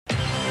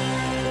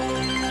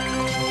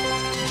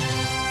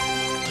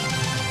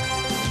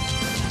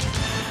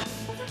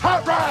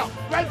Hot round!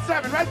 Red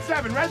 7, red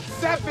 7, red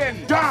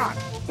 7! Don!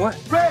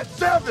 What? Red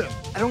 7!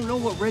 I don't know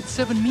what Red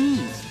 7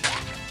 means.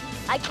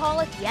 I call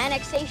it the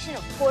annexation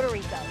of Puerto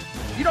Rico.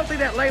 You don't think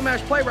that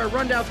lame-ass play where I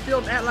run down the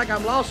field and act like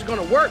I'm lost is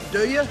gonna work,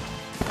 do you?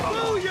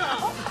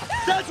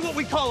 Booyah! That's what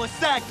we call a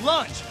sack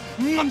lunch.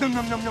 Nom, nom,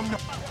 nom, nom, nom, nom.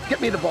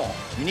 Get me the ball.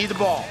 You need the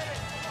ball.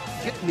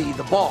 Get me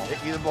the ball.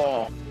 Get me the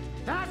ball.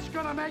 That's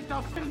gonna make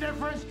the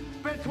difference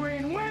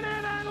between winning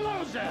and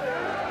losing.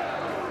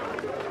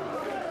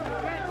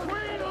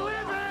 Between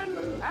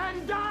living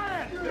and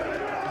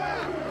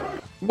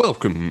dying.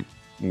 Welcome.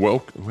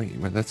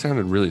 Wait, that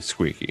sounded really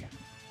squeaky.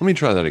 Let me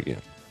try that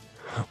again.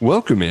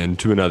 Welcome in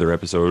to another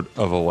episode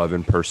of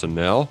 11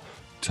 Personnel,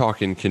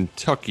 talking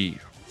Kentucky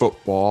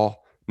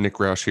football. Nick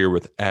Roush here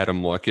with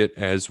Adam Luckett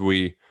as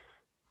we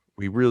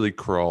really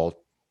crawl.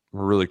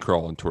 We're really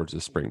crawling towards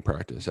the spring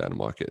practice, Adam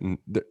Luckett. And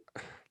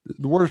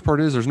the worst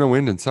part is there's no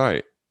end in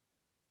sight.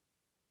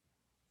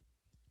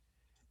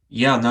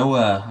 Yeah, no,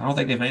 I don't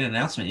think they've made an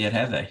announcement yet,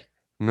 have they?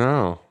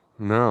 No.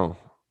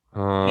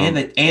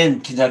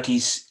 And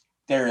Kentucky's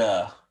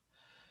they're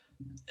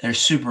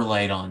super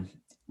late on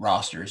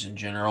rosters in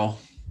general.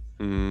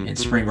 Mm-hmm. And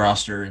spring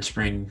roster and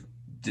spring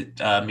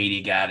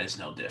media guide is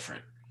no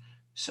different.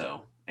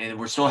 So, and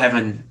we're still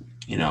having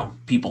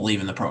people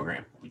leaving the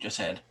program. We just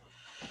had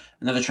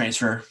another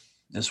transfer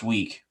this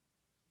week.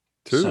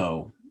 Two.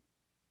 So,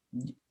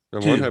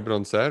 and one happened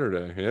on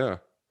Saturday. Yeah.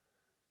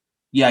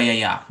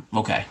 Yeah.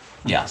 Okay.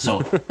 Yeah.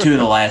 So 2 of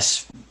the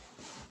last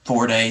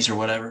 4 days or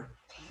whatever.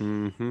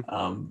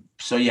 Mm-hmm.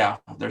 So yeah,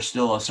 there's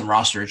still some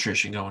roster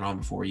attrition going on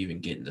before you even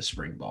get into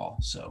spring ball.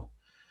 So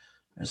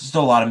there's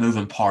still a lot of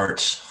moving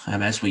parts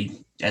as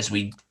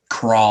we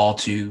crawl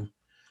to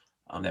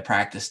that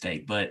practice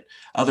date. But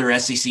other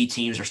SEC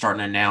teams are starting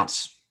to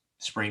announce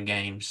spring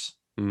games,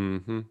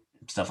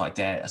 stuff like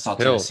that. I saw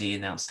Tennessee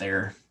announce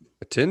their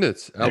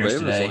attendance.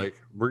 Alabama's today. like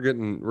we're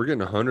getting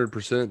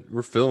 100%.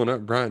 We're filling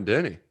up Bryant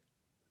Denny.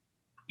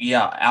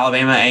 Yeah,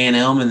 Alabama, A&M,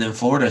 and then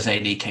Florida's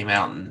AD came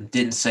out and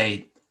didn't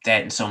say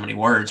that in so many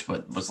words,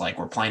 but was like,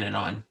 we're planning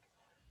on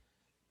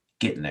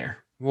getting there.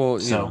 Well,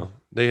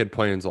 they had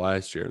plans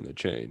last year and they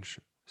changed.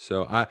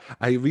 So I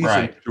at least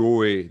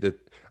enjoy that.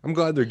 I'm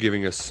glad they're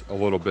giving us a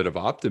little bit of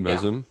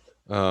optimism.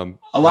 Yeah.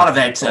 A lot of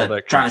that's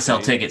trying to sell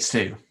tickets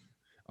too.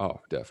 Oh,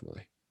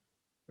 definitely.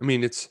 I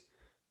mean, it's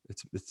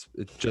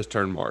just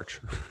turned March.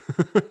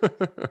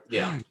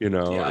 Yeah.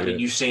 I mean,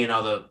 you're seeing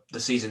all the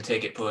season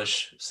ticket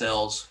push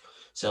sales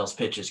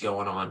pitches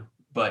going on,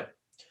 but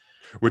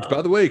which,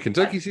 by the way,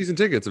 Kentucky season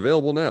tickets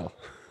available now.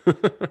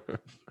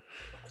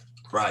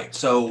 Right.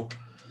 So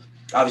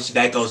obviously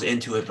that goes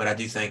into it, but I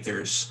do think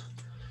there's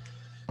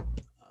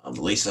at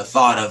least a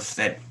thought of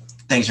that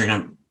things are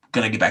going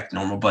to get back to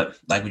normal. But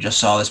like we just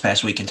saw this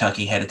past week,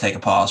 Kentucky had to take a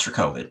pause for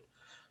COVID.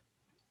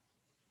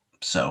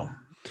 So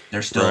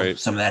there's still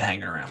some of that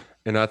hanging around.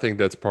 And I think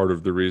that's part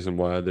of the reason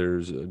why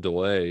there's a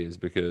delay is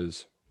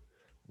because,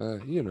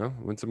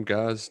 when some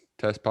guys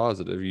test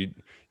positive, you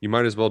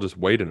might as well just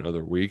wait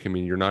another week. I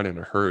mean, you're not in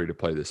a hurry to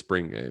play the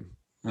spring game.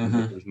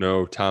 Mm-hmm. There's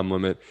no time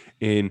limit.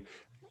 And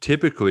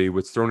typically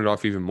what's thrown it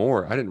off even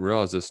more, I didn't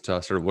realize this until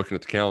I started looking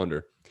at the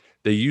calendar.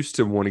 They used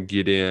to want to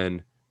get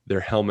in their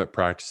helmet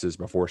practices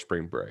before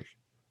spring break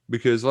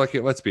because,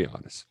 let's be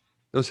honest,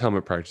 those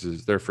helmet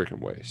practices, they're freaking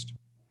waste.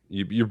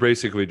 You're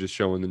basically just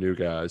showing the new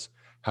guys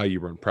how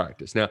you run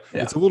practice. Now,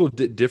 It's a little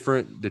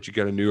different that you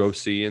got a new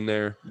OC in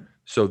there,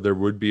 so there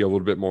would be a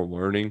little bit more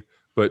learning.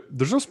 But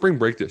there's no spring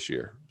break this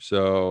year,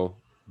 so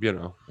there's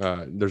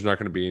not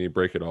going to be any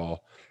break at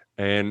all,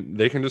 and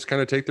they can just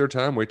kind of take their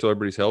time, wait till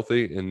everybody's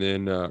healthy, and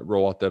then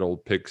roll out that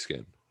old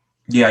pigskin.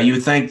 Yeah, you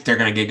would think they're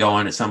going to get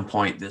going at some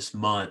point this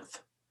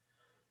month,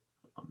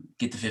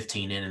 get the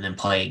 15 in, and then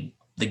play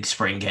the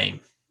spring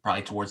game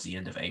probably towards the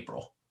end of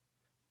April.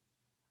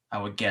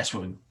 I would guess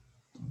would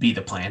be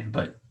the plan,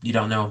 but you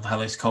don't know how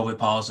this COVID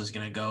pause is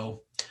going to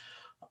go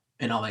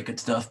and all that good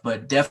stuff.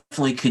 But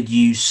definitely could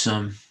use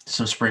some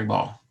spring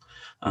ball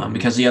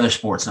because the other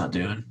sport's not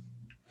doing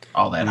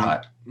all that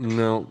hot.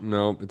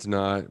 No, it's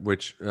not.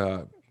 Which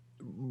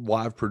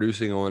live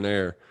producing on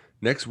air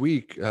next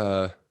week.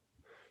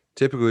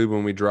 Typically,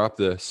 when we drop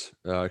this,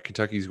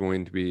 Kentucky's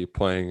going to be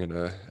playing in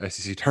a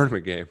SEC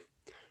tournament game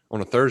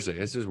on a Thursday.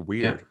 It's just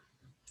weird.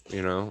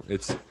 Yeah.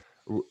 It's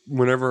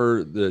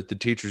whenever the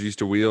teachers used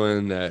to wheel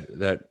in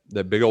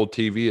that big old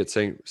TV at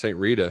St.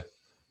 Rita,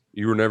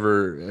 you were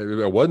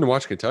never. I wasn't to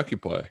watch Kentucky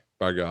play.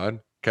 By God,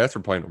 Cats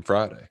were playing on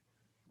Friday.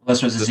 Well,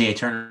 this was the CA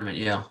tournament,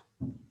 yeah.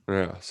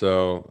 Yeah,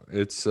 so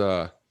it's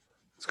going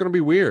to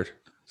be weird.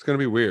 It's going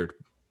to be weird,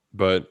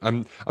 but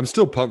I'm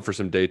still pumped for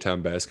some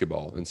daytime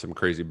basketball and some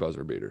crazy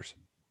buzzer beaters.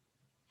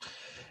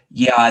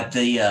 Yeah,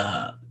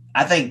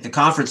 I think the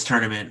conference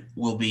tournament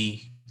will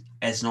be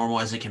as normal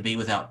as it can be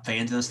without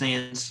fans in the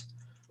stands,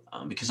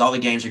 because all the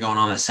games are going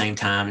on at the same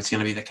time. It's going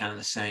to be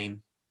the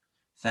same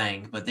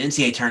thing. But the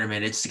NCAA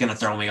tournament, it's going to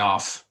throw me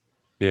off.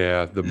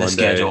 Yeah, the Monday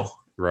schedule,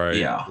 right?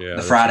 Yeah,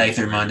 the Friday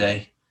through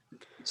Monday.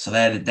 So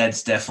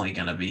that's definitely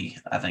going to be,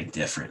 I think,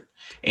 different.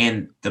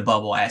 And the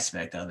bubble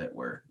aspect of it,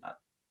 where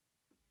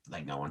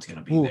like no one's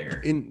going to be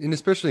there. And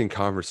especially in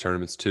conference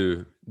tournaments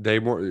too,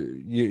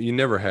 you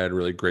never had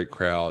really great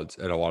crowds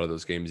at a lot of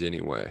those games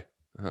anyway.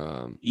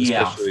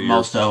 Yeah, for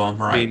most of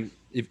them, right? I mean,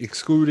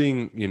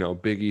 excluding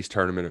Big East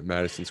tournament at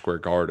Madison Square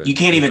Garden, you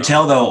can't even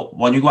tell though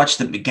when you watch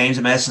the games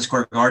at Madison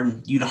Square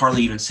Garden, you'd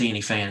hardly even see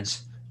any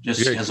fans just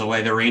because of the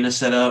way the arena's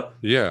set up.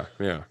 Yeah.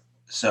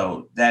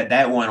 So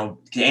that one,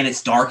 and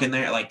it's dark in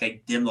there. Like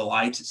they dim the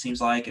lights, it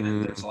seems like, and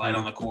then there's a light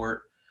on the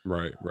court.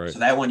 Right. So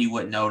that one you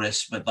wouldn't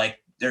notice, but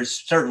like there's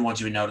certain ones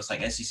you would notice,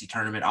 like SEC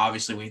tournament.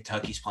 Obviously, when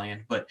Kentucky's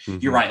playing, but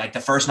you're right. Like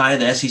the first night of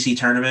the SEC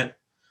tournament,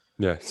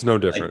 yeah, it's no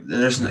different.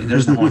 Like,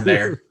 there's no one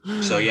there.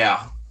 So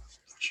yeah.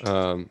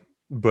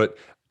 But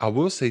I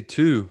will say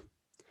too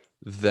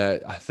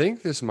that I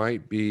think this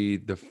might be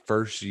the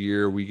first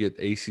year we get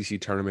ACC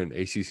tournament,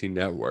 ACC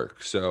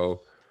network.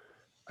 So.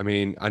 I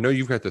mean, I know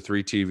you've got the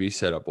 3 TV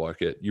setup,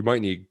 Luckett. You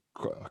might need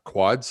a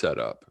quad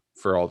setup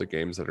for all the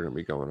games that are going to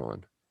be going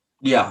on.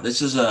 Yeah,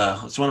 this is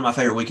it's one of my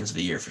favorite weekends of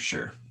the year for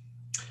sure.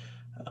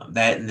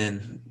 That and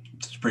then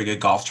it's a pretty good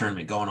golf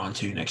tournament going on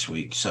too next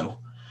week. So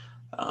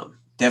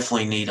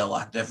definitely need a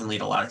lot of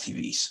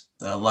TVs.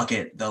 The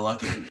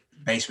Luckett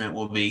basement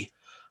will be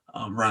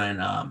running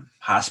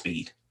high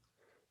speed.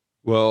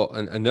 Well,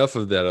 enough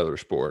of that other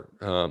sport.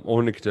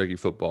 On to Kentucky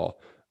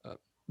football.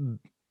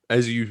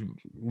 As you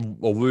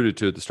alluded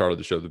to at the start of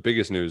the show, the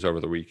biggest news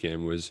over the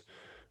weekend was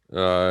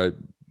a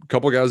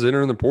couple of guys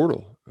entering the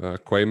portal.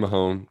 Quay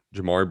Mahone,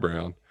 Jamari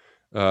Brown.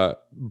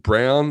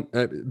 Brown,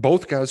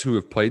 both guys who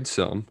have played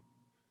some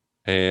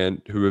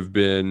and who have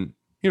been,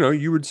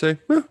 you would say,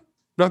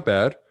 not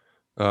bad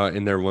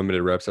in their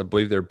limited reps. I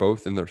believe they're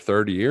both in their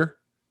third year,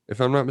 if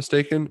I'm not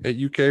mistaken, at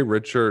UK.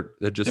 Redshirt,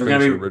 that just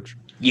finished redshirt.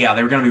 Yeah,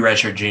 they were going to be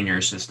redshirt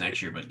juniors this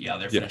next year, but yeah,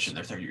 they're finishing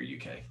their third year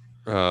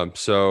at UK.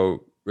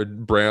 So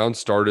Brown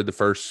started the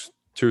first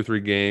 2 or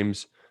 3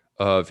 games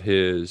of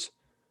his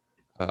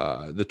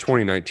the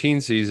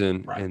 2019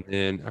 season, right. And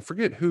then I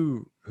forget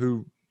who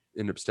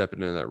ended up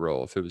stepping into that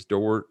role. If it was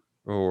Dort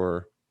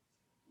or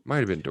might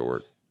have been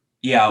Dort.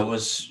 Yeah, it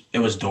was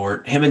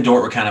Dort. Him and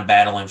Dort were kind of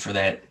battling for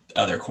that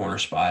other corner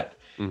spot,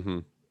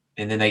 and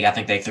then I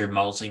think they threw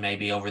Mosley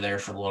maybe over there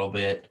for a little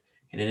bit,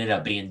 and it ended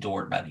up being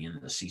Dort by the end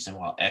of the season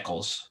while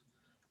Eccles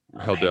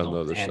held down the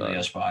other side. The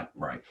other spot,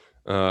 right.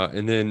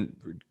 And then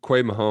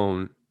Quay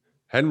Mahone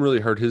hadn't really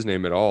heard his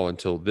name at all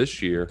until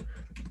this year.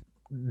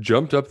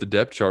 Jumped up the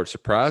depth chart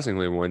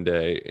surprisingly one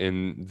day,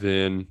 and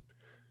then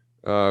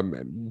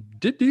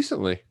did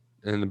decently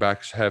in the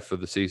back half of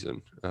the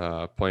season,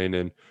 playing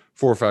in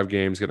 4 or 5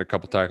 games, getting a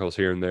couple tackles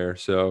here and there.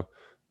 So,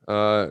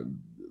 what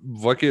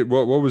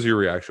was your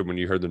reaction when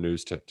you heard the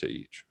news to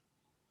each?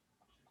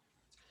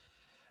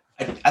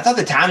 I thought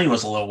the timing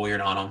was a little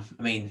weird on them.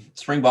 I mean,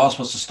 spring ball is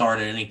supposed to start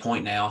at any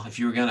point now. If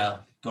you were going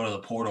to go to the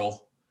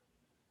portal,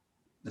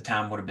 the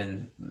time would have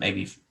been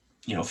maybe,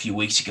 a few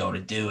weeks ago to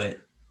do it.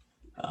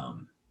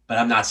 But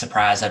I'm not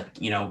surprised that,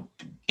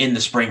 in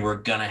the spring, we're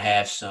going to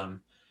have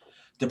some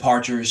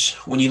departures.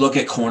 When you look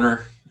at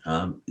corner,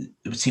 it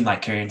would seem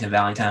like Carrington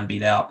Valentine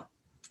beat out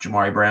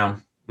Jamari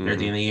Brown near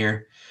the end of the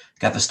year.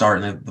 Got the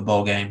start in the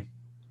bowl game.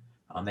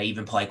 They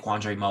even played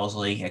Quandre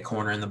Mosley at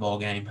corner in the bowl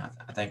game,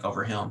 I think,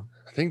 over him.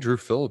 I think Drew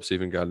Phillips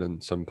even got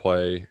in some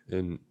play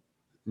in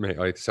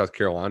like the South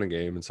Carolina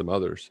game and some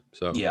others.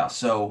 So yeah,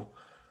 so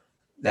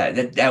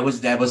that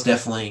was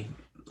definitely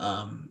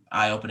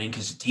eye-opening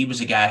because he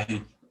was a guy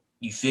who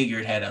you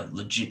figured had a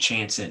legit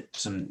chance at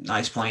some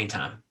nice playing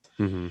time.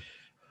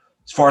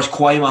 As far as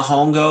Quay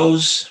Mahone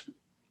goes,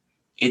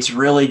 it's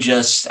really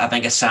just, I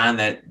think, a sign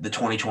that the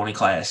 2020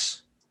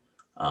 class,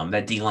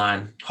 that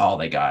D-line haul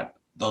they got,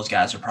 those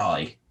guys are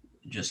probably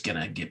just going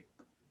to get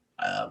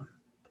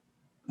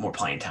more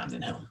playing time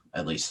than him,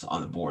 at least on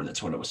the board.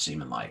 That's what it was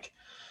seeming like.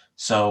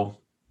 So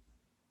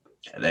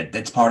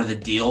that's part of the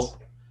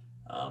deal.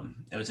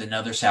 There was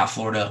another South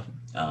Florida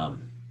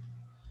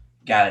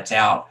guy that's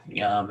out.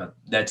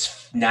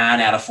 That's 9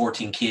 out of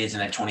 14 kids in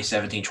that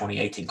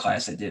 2017-2018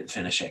 class that didn't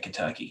finish at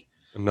Kentucky.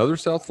 Another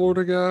South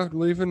Florida guy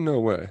leaving? No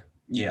way.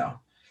 Yeah.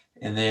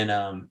 And then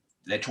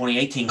that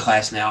 2018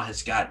 class now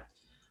has got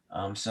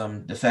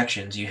some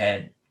defections. You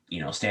had,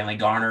 Stanley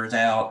Garner's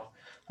out,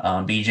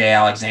 B.J.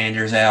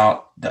 Alexander's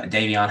out,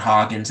 Davion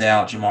Hawkins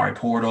out, Jamari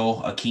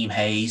Portal, Akeem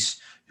Hayes,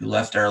 who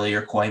left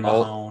earlier, Quay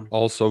Mahone.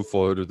 Also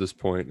floated at this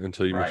point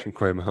until you mentioned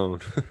Quay Mahone.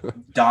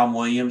 Dom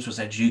Williams was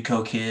that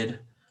JUCO kid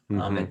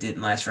that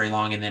didn't last very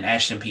long, and then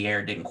Ashton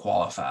Pierre didn't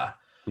qualify.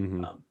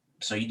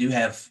 So you do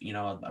have,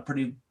 a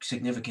pretty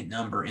significant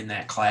number in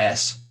that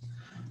class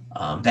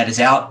that is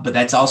out, but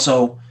that's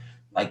also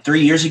like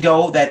 3 years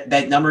ago,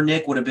 that number,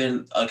 Nick, would have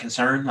been a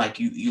concern. Like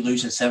you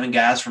losing 7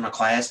 guys from a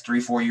class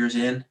 3-4 years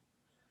in.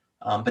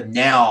 But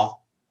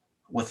now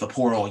with the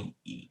portal,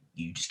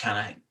 you just kind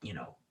of,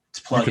 it's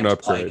plug and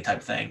play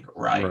type thing.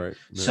 Right.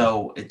 Yeah.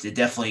 So it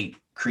definitely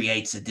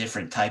creates a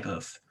different type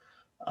of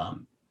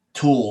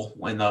tool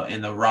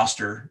in the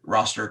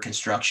roster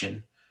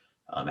construction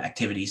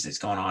activities that's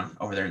going on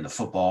over there in the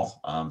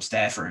football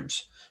staff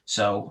rooms.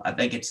 So I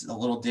think it's a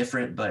little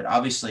different, but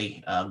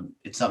obviously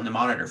it's something to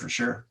monitor for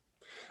sure.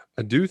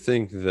 I do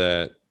think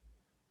that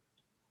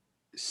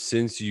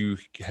since you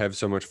have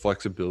so much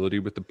flexibility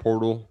with the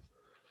portal,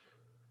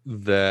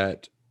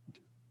 that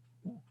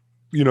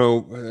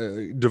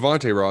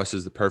Devontae Ross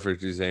is the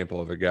perfect example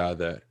of a guy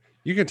that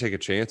you can take a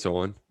chance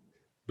on,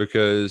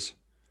 because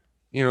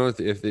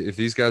if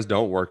these guys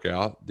don't work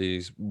out,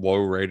 these low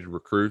rated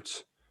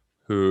recruits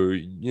who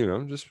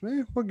we'll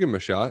give them a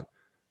shot.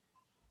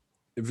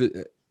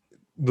 The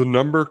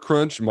number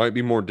crunch might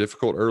be more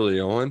difficult early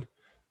on,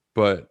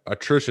 but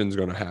attrition is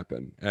going to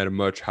happen at a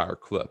much higher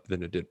clip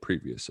than it did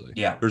previously.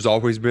 Yeah. There's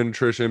always been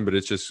attrition, but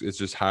it's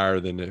just higher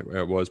than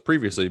it was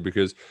previously,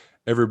 because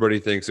everybody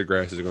thinks the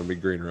grass is going to be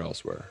greener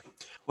elsewhere.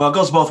 Well, it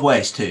goes both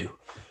ways too.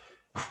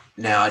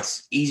 Now,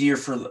 it's easier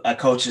for a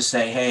coach to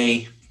say,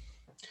 hey,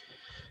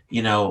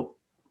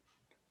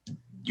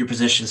 your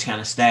position's kind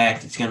of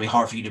stacked. It's going to be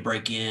hard for you to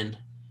break in.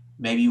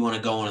 Maybe you want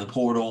to go into the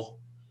portal.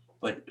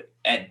 But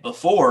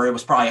before, it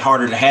was probably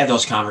harder to have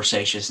those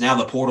conversations. Now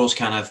the portal's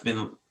kind of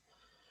been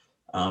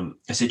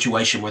a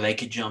situation where they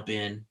could jump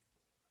in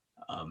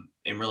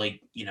and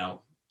really,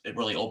 it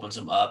really opens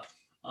them up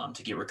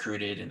to get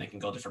recruited, and they can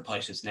go different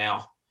places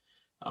now.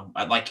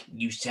 Like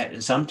you said,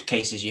 in some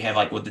cases you have,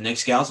 like with the Nick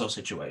Scalzo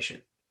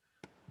situation,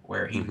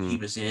 where he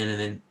was in and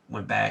then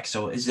went back.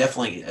 So it's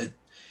definitely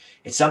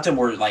it's something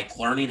we're like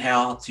learning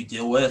how to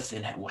deal with,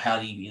 and how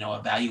to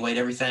evaluate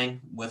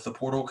everything with the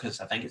portal, because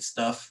I think it's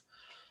stuff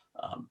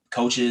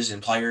coaches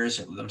and players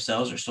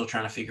themselves are still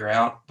trying to figure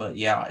out. But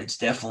yeah, it's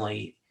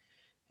definitely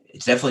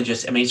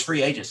just, it's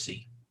free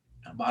agency,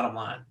 bottom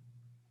line,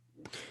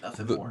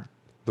 nothing more.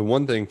 The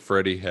one thing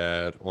Freddie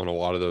had on a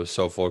lot of those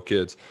SoFlo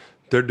kids,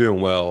 they're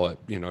doing well at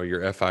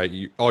your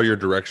FIU, all your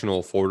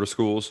directional Florida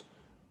schools,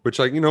 which,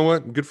 like,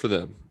 what, good for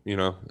them.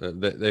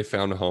 They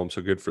found a home,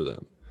 so good for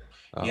them.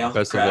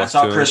 Best of luck. I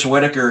saw Chris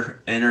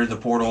Whitaker enter the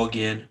portal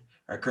again,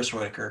 or Chris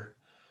Whitaker,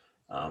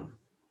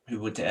 who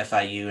went to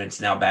FIU and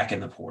is now back in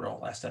the portal.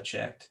 Last I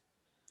checked.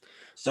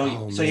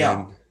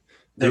 Yeah,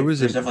 there's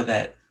definitely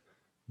that.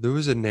 There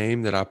was a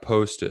name that I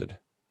posted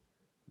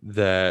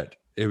that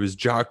it was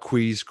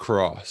Jacquees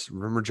Cross.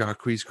 Remember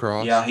Jacquees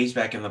Cross? Yeah, he's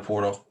back in the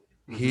portal.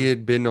 He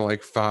had been to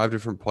like 5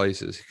 different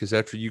places, because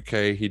after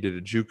UK, he did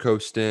a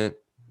JUCO stint.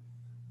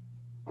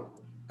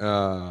 He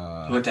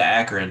went to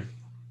Akron.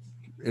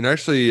 And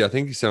actually, I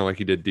think he sounded like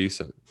he did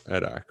decent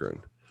at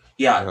Akron.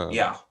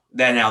 Yeah.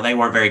 Now they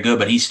weren't very good,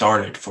 but he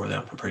started for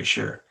them, I'm pretty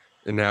sure.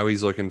 And now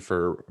he's looking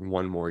for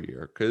one more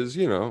year, because,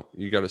 you got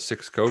a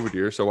 6th COVID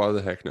year, so why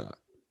the heck not?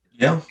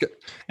 Yeah.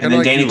 And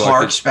then Danny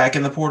Clark's back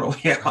in the portal.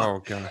 Yeah. Oh,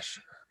 gosh.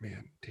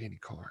 Man, Danny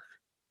Clark.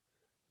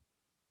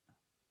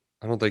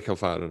 I don't think he'll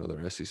find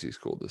another SEC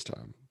school this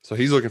time. So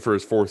he's looking for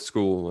his 4th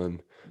school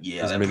in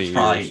as many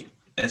years.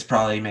 It's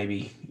probably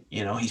maybe,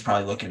 he's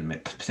probably looking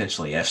at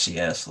potentially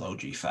FCS, low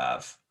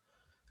G5,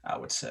 I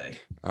would say.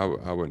 I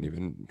wouldn't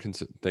even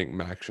think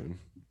Maction.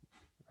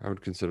 I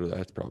would consider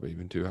that's probably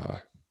even too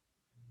high.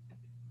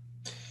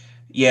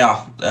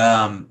 Yeah.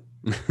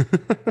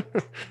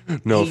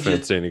 No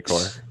offense, Danny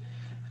Clark.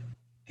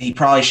 He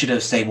probably should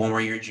have stayed one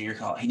more year junior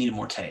college. He needed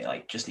more tape,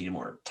 just needed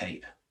more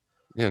tape.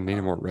 Yeah,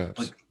 needed more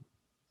reps.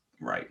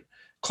 Right.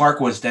 Clark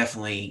was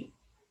definitely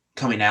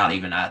coming out,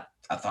 even I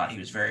thought he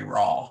was very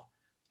raw.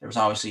 There was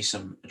obviously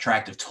some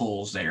attractive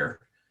tools there,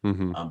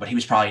 but he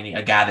was probably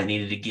a guy that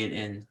needed to get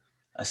in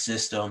a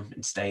system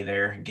and stay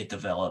there and get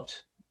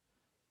developed.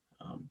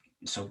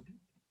 So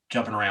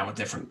jumping around with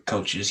different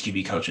coaches,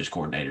 QB coaches,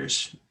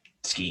 coordinators,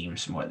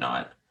 schemes and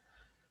whatnot.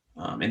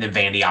 And then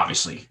Vandy,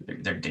 obviously,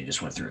 they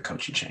just went through a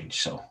coaching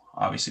change. So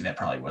obviously that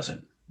probably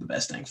wasn't the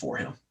best thing for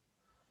him.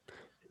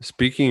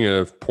 Speaking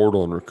of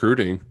portal and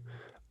recruiting,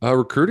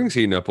 recruiting's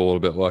heating up a little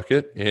bit,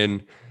 Luckett.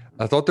 And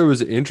I thought there was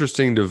an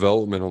interesting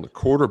development on the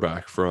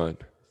quarterback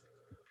front,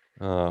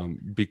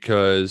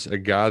 because a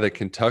guy that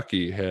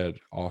Kentucky had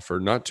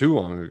offered not too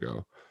long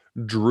ago,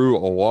 Drew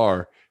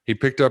Alar, he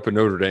picked up a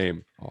Notre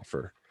Dame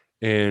offer.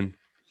 And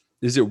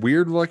is it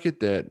weird, Luckett,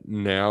 that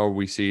now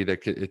we see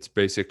that it's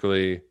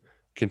basically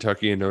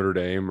Kentucky and Notre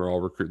Dame are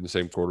all recruiting the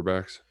same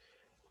quarterbacks?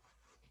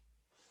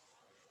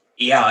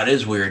 Yeah, it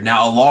is weird.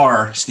 Now,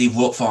 Alar, Steve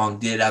Wiltfong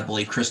did, I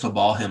believe, crystal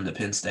ball him to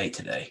Penn State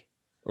today.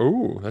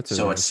 Oh, that's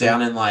so it's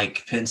sounding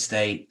like Penn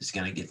State is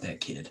going to get that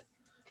kid.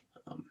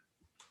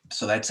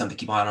 So that's something to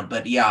keep an eye on.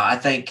 But yeah, I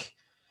think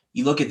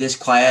you look at this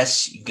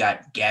class, you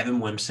got Gavin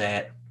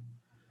Wimsatt.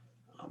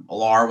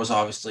 Alar was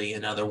obviously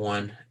another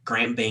one.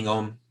 Grant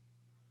Bingham.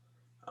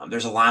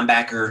 There's a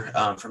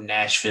linebacker from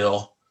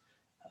Nashville.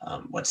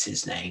 What's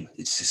his name?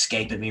 It's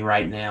escaping me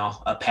right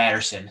now.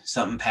 Patterson.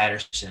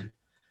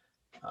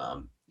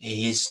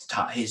 His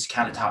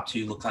kind of top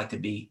 2 look like to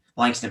be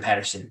Langston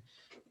Patterson.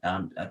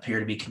 Appear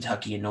to be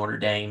Kentucky and Notre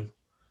Dame.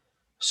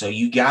 So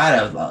you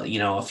got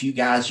a few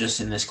guys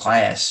just in this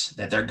class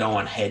that they're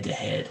going head to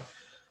head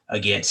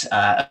against.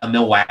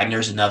 Emil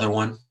Wagner's another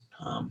one,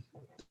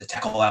 the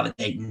tackle out of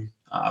Dayton.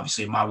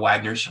 Obviously, my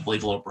Wagner's, I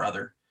believe, little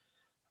brother.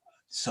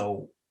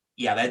 So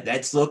yeah,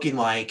 that's looking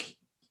like,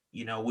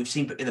 we've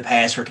seen in the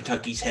past where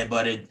Kentucky's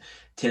headbutted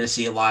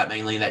Tennessee a lot,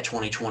 mainly in that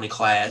 2020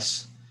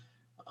 class.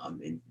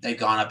 And they've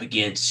gone up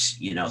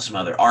against, some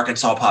other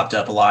Arkansas popped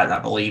up a lot, I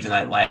believe, in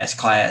that last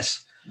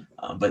class.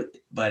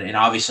 And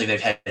obviously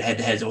they've had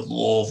head-to-heads with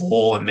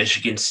Louisville and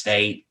Michigan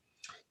State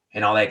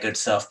and all that good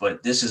stuff.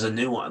 But this is a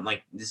new one.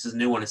 And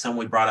something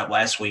we brought up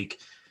last week.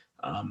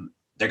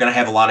 They're going to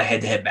have a lot of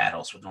head-to-head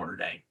battles with Notre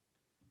Dame.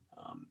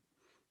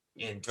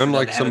 And for them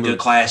to have a good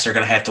class, they're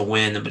going to have to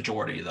win the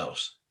majority of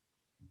those.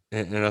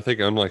 And I think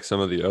unlike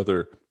some of the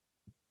other,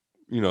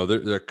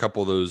 there are a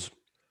couple of those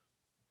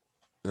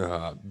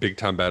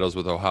big-time battles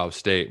with Ohio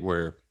State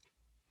where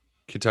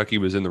Kentucky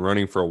was in the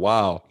running for a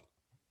while,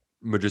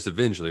 but just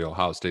eventually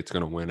Ohio State's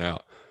going to win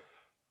out.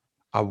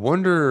 I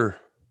wonder,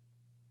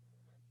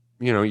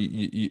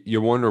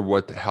 you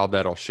wonder how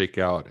that'll shake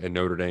out at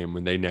Notre Dame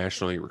when they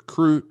nationally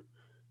recruit,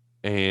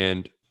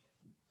 and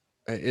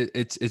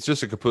it's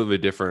just a completely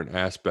different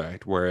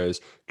aspect. Whereas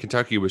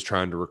Kentucky was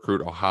trying to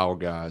recruit Ohio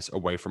guys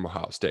away from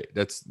Ohio State.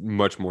 That's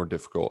much more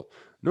difficult.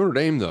 Notre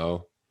Dame,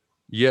 though,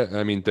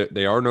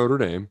 they are Notre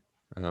Dame.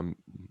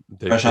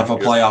 Fresh off a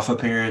playoff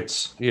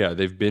appearance. Yeah,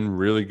 they've been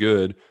really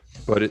good,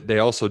 but they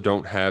also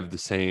don't have the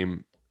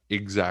same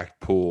exact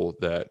pull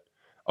that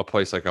a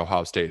place like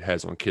Ohio State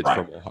has on kids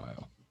from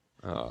Ohio.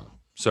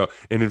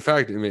 And in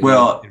fact, in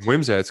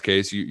Wimsat's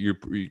case,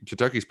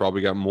 Kentucky's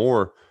probably got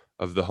more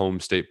of the home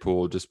state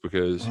pool just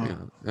because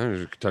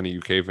there's a ton of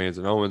UK fans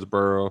in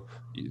Owensboro.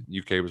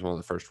 UK was one of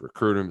the first to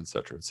recruit him, et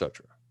cetera, et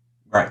cetera.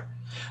 Right.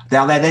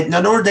 Now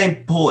now Notre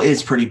Dame pool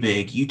is pretty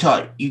big. You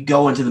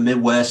go into the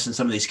Midwest and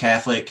some of these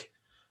Catholic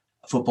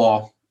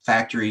football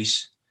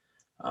factories,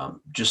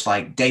 just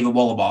like David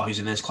Wollabaugh, who's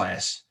in this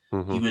class.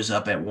 Mm-hmm. He was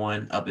up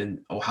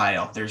in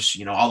Ohio. There's,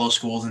 all those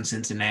schools in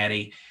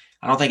Cincinnati.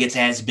 I don't think it's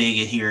as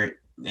big here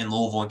in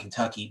Louisville and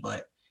Kentucky,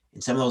 but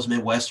in some of those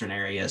Midwestern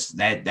areas,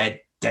 that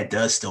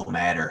does still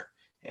matter.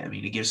 I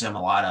mean, it gives them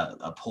a lot of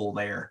a pull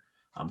there.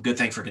 Good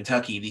thing for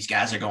Kentucky, these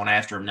guys are going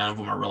after them. None of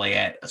them are really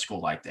at a school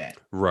like that.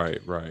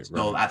 Right.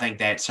 So I think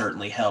that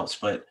certainly helps.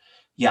 But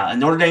yeah,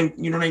 Notre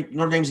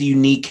Dame's a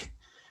unique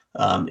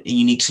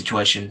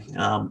situation.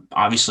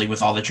 Obviously,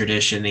 with all the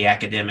tradition, the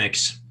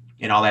academics,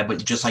 and all that.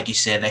 But just like you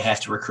said, they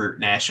have to recruit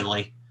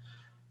nationally.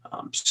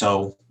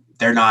 So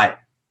they're not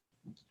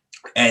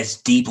as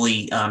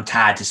deeply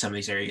tied to some of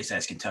these areas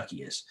as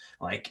Kentucky is.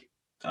 Like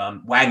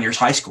Wagner's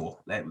High School,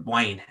 that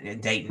Wayne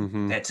in Dayton,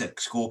 mm-hmm. that's a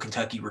school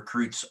Kentucky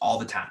recruits all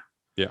the time.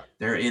 Yeah,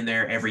 they're in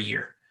there every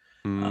year.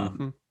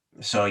 Mm-hmm.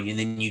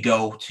 Then you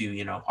go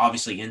to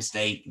obviously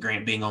in-state,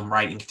 Grant Bingham,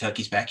 right in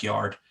Kentucky's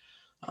backyard.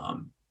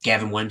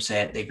 Gavin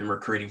Wimsatt, they've been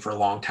recruiting for a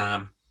long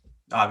time,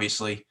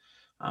 obviously.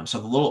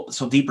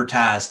 So deeper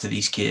ties to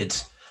these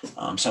kids.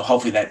 So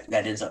hopefully that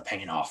ends up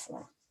paying off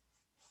for them.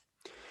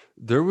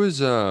 There was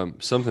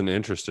something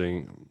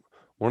interesting.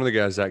 One of the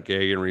guys Zach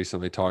Gagan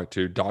recently talked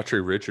to,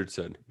 Daughtry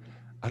Richardson.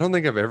 I don't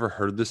think I've ever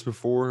heard this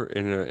before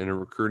in a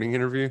recruiting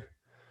interview,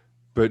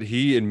 but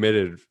he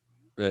admitted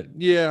that,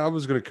 I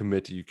was going to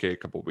commit to UK a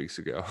couple of weeks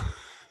ago.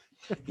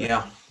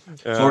 Yeah.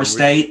 Florida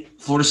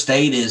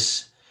State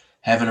is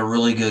having a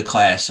really good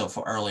class so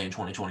far early in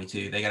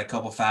 2022. They got a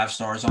couple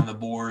 5-stars on the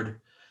board.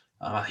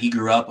 He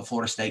grew up a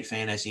Florida State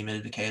fan as he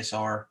admitted to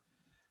KSR.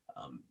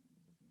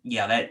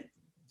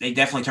 They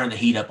definitely turned the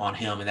heat up on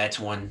him, and that's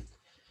one.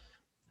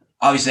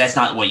 Obviously, that's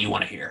not what you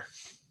want to hear,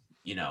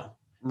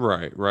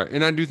 Right.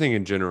 And I do think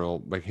in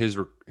general, like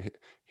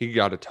he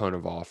got a ton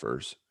of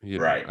offers,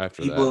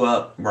 after he that. blew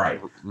up, right.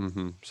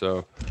 Mm-hmm.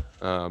 So,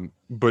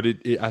 but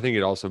I think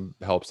it also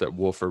helps that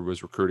Wolford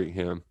was recruiting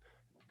him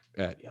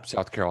at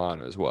South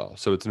Carolina as well.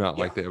 So it's not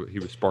like he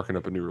was sparking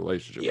up a new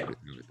relationship or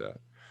anything like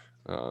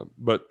that.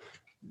 But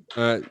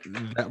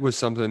that was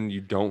something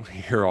you don't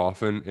hear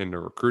often in a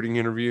recruiting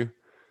interview.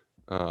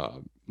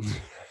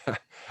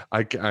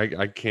 I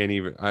can't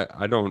even.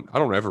 I don't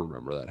ever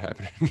remember that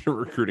happening in a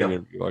recruiting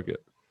interview like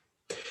it.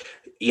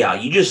 Yeah,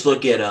 you just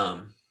look at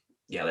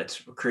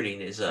that's recruiting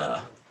is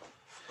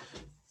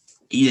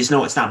you just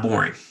know it's not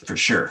boring for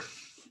sure.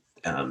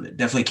 It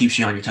definitely keeps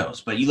you on your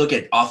toes. But you look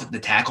at off the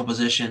tackle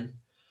position,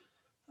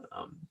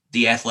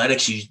 the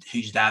athletics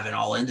who's diving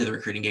all into the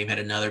recruiting game had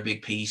another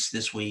big piece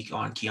this week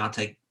on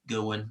Keontae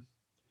Goodwin,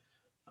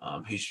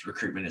 whose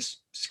recruitment has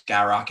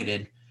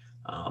skyrocketed.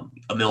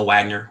 Emil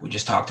Wagner, we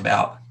just talked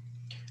about,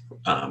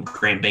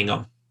 Grant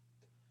Bingham,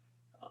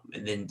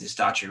 and then this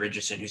Daughtry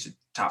Richardson, who's a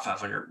top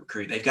 500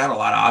 recruit. They've got a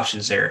lot of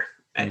options there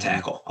at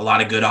tackle, a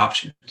lot of good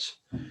options.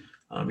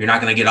 You're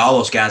not going to get all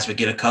those guys, but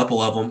get a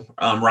couple of them.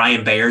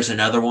 Ryan Baer's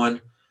another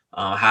one,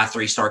 high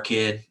 3-star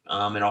kid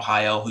in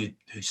Ohio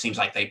who seems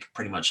like they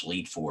pretty much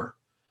lead for.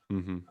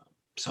 Mm-hmm.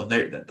 So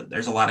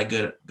there's a lot of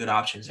good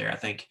options there. I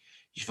think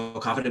you feel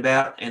confident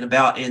about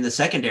in the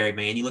secondary,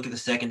 man. You look at the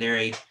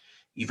secondary,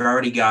 you've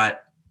already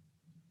got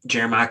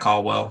Jeremiah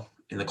Caldwell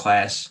in the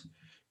class,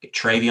 get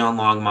Travion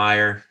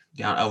Longmire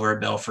down over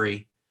at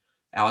Belfry,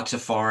 Alex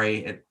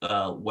Safari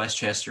at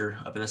Westchester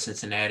up in the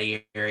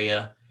Cincinnati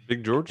area.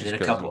 Big George. And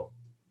then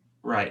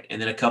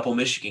a couple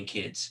Michigan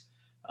kids.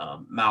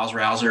 Miles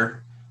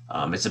Rouser,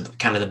 it's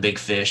kind of the big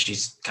fish.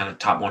 He's kind of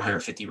top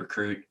 150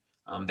 recruit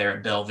there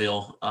at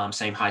Belleville,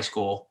 same high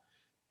school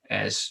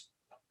as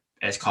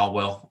as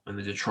Caldwell in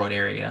the Detroit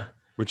area.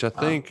 Which I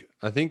think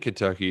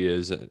Kentucky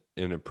is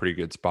in a pretty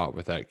good spot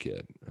with that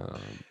kid.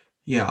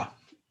 Yeah,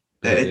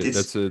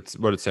 it's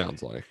what it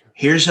sounds like.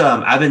 Here's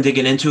I've been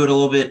digging into it a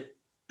little bit.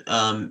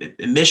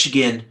 In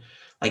Michigan,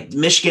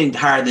 Michigan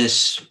hired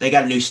this. They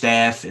got a new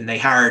staff, and they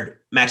hired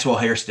Maxwell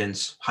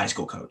Hairston's high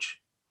school coach,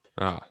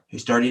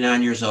 who's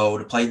 39 years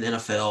old, played in the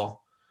NFL.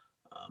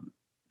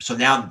 So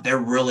now they're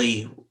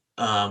really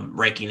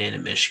raking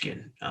in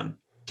Michigan,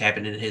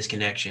 tapping into his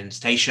connections.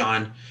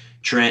 Tayshawn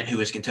Trent,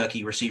 who is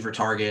Kentucky receiver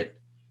target,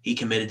 he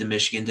committed to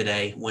Michigan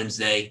today,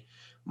 Wednesday,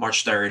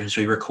 March 3rd, as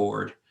we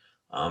record.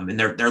 And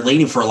they're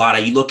leading for a lot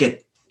of. You look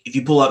at, if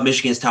you pull up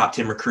Michigan's top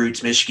 10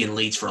 recruits, Michigan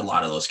leads for a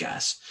lot of those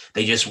guys.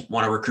 They just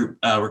won a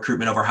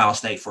recruitment over Ohio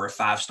State for a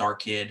 5-star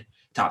kid,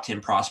 top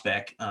 10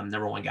 prospect,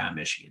 number 1 guy in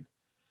Michigan.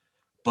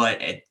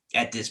 But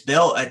at this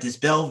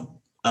Bellevue,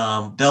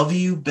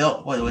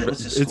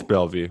 what's this? It's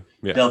Bellevue.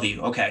 Yeah.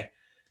 Bellevue. Okay.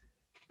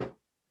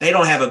 They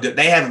have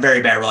a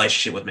very bad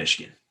relationship with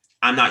Michigan.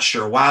 I'm not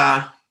sure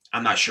why.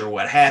 I'm not sure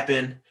what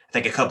happened. I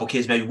think a couple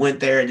kids maybe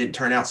went there. It didn't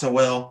turn out so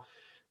well.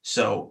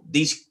 So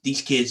these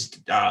kids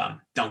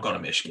don't go to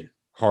Michigan.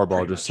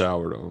 Harbaugh just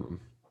soured on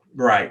them.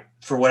 Right.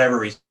 For whatever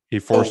reason. He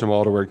forced them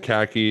all to wear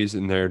khakis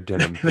and their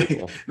denim.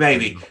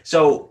 Maybe.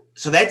 So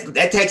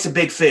that takes a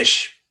big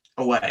fish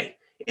away.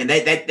 And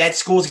that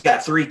school's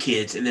got 3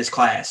 kids in this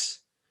class.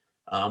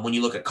 When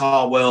you look at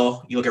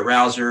Caldwell, you look at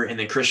Rouser, and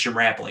then Christian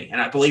Rapley.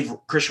 And I believe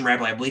Christian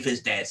Rapley,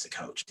 his dad's the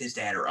coach, his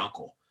dad or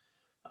uncle.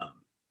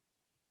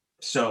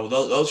 So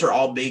those are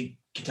all big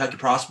Kentucky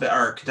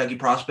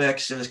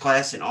prospects in this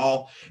class, and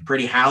all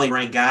pretty highly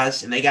ranked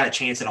guys. And they got a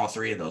chance at all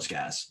 3 of those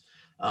guys.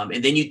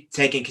 And then you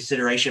take in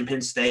consideration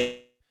Penn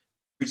State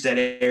recruits that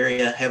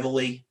area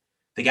heavily.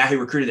 The guy who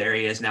recruited the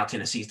area is now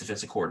Tennessee's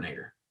defensive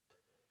coordinator.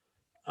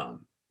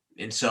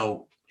 And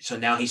so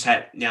now he's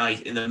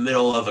in the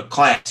middle of a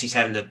class. He's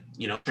having to,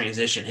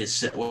 transition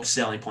what his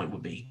selling point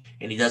would be.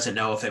 And he doesn't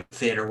know if it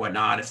fit or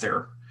whatnot, if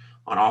they're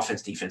on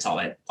offense, defense, all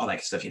that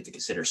stuff you have to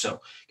consider. So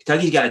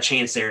Kentucky's got a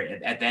chance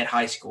there at that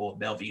high school,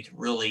 Bellevue, to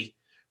really,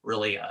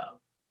 really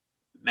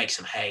make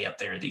some hay up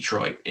there in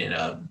Detroit,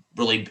 and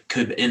really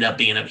could end up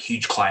being a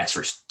huge class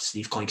for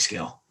Steve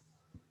Klinkskill.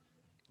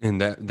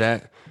 And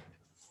that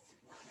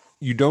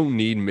you don't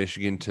need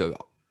Michigan to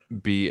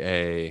be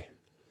a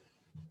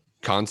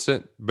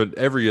constant, but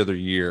every other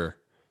year,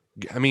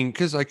 I mean,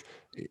 because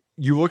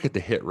you look at the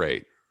hit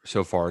rate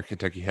so far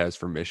Kentucky has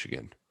for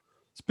Michigan,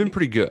 it's been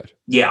pretty good.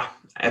 Yeah,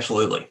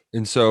 absolutely.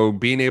 And so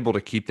being able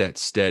to keep that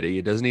steady,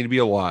 it doesn't need to be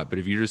a lot, but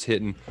if you're just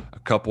hitting a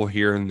couple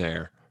here and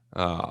there,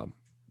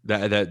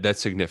 that's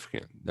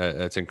significant.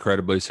 That's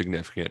incredibly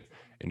significant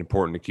and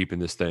important to keeping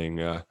this thing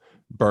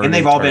burning. And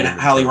they've all been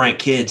highly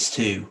ranked kids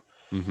too.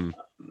 Mm-hmm.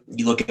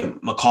 You look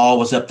at McCall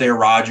was up there,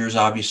 Rogers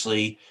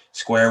obviously,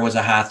 Square was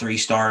a high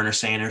 3-star, and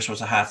Sanders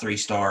was a high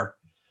 3-star.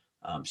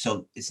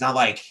 So it's not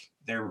like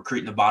they're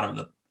recruiting the bottom of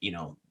the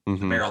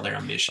the barrel there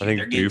in Michigan. I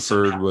think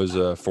Buford was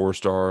a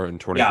 4-star in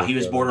 20. Yeah, he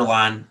was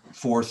borderline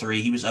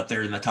 4.3. He was up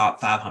there in the top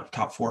 500,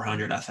 top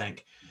 400, I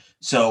think.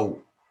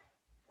 So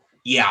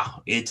yeah,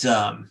 it's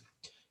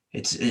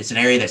an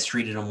area that's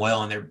treated them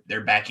well, and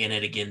they're back in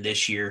it again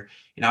this year.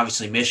 And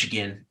obviously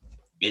Michigan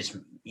is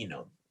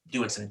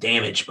doing some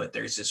damage, but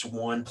there's this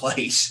one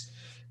place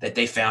that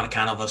they found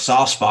kind of a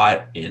soft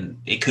spot,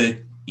 and it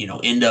could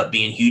end up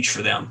being huge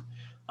for them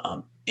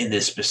in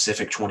this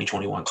specific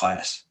 2021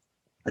 class.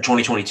 Or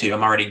 2022.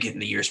 I'm already getting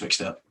the years mixed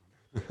up.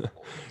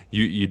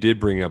 You did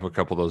bring up a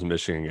couple of those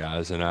Michigan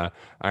guys, and I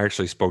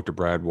actually spoke to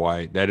Brad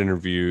White. That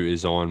interview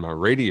is on my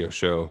radio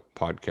show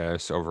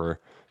podcast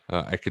over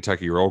at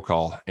Kentucky Roll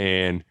Call.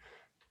 And,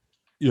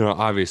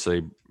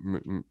 obviously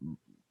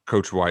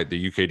Coach White,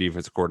 the UK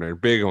defensive coordinator,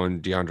 big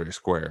on DeAndre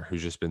Square,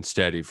 who's just been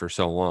steady for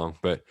so long.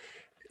 But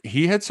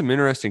he had some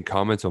interesting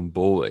comments on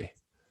Bully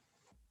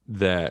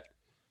that,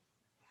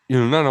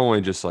 not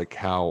only just like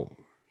how,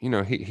 he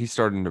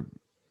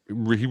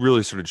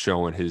really started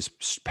showing his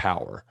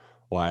power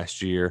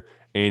last year,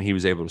 and he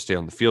was able to stay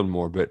on the field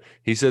more. But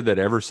he said that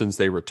ever since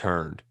they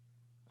returned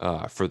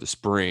for the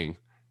spring,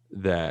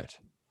 that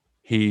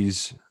he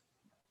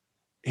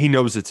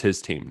knows it's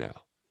his team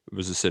now. It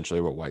was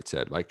essentially what White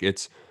said. Like,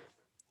 it's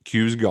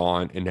Q's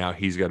gone, and now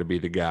he's got to be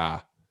the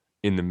guy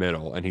in the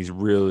middle, and he's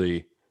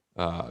really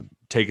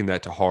taken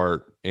that to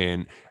heart.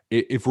 And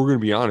if we're going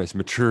to be honest,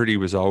 maturity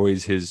was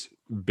always his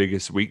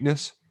biggest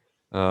weakness.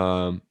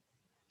 It's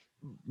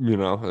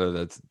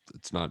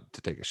not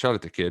to take a shot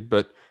at the kid,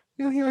 but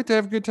he liked to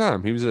have a good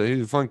time. He was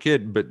a fun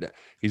kid, but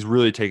he's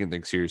really taking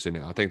things seriously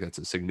now. I think that's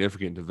a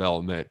significant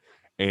development,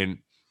 and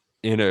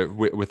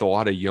with a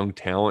lot of young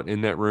talent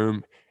in that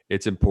room,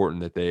 it's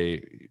important that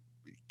they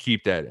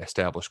keep that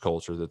established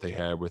culture that they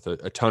had with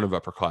a ton of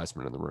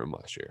upperclassmen in the room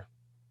last year.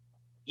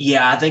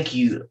 Yeah, I think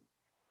you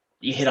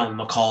hit on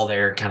McCall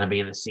there, kind of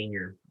being the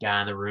senior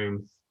guy in the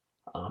room.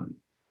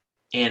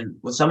 And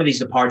with some of these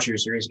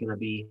departures, there is going to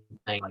be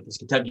like this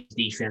Kentucky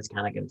defense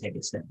kind of going to take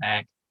a step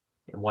back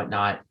and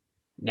whatnot.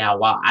 Now,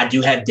 while I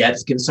do have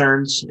depth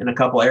concerns in a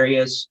couple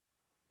areas,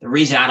 the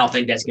reason I don't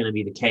think that's going to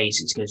be the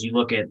case is because you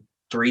look at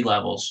three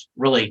levels,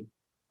 really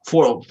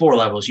four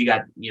levels. You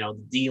got, the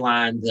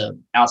D-line, the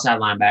outside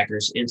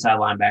linebackers, inside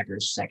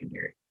linebackers,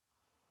 secondary.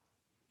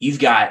 You've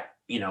got,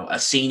 a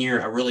senior,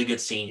 a really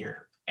good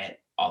senior at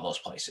all those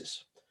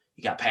places.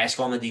 You got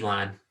Pascal on the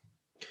D-line.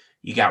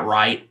 You got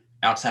Wright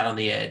outside on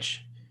the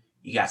edge.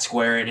 You got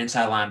Square at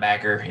inside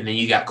linebacker. And then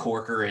you got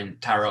Corker and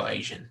Tyrell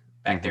Asian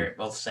back there at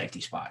both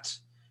safety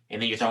spots.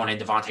 And then you're throwing in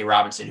Devontae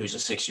Robinson, who's a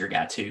 6-year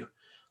guy too,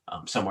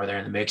 somewhere there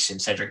in the mix.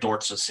 And Cedric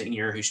Dort's a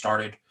senior who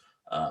started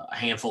a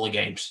handful of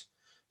games.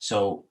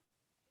 So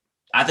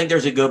I think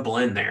there's a good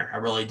blend there. I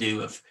really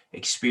do, of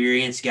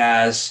experienced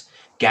guys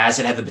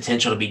that have the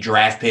potential to be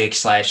draft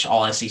picks /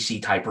 all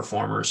SEC type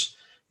performers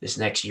this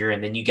next year.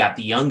 And then you got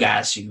the young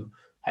guys who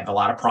have a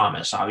lot of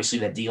promise. Obviously,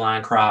 that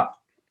D-line crop.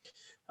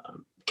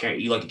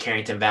 You look at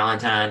Carrington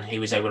Valentine. He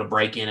was able to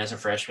break in as a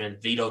freshman.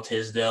 Vito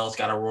Tisdale's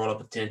got a world of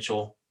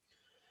potential.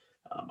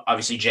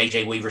 Obviously,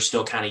 J.J. Weaver's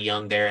still kind of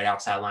young there at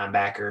outside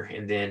linebacker.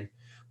 And then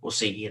we'll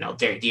see,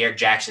 Derek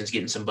Jackson's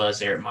getting some buzz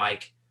there at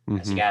Mike.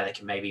 That's a guy that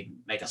can maybe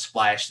make a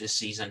splash this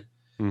season.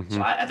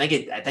 So I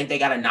think they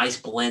got a nice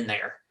blend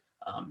there.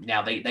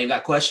 Now they've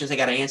got questions they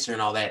got to answer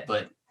and all that,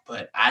 but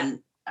I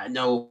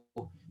know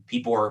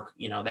people are,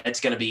 that's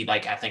going to be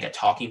like, I think, a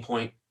talking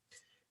point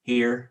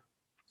here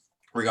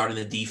regarding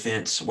the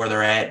defense, where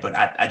they're at. But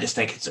I just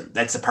think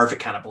that's the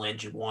perfect kind of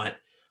blend you want.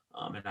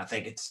 And I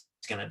think it's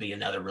going to be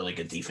another really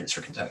good defense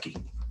for Kentucky.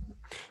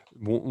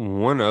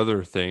 One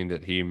other thing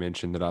that he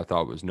mentioned that I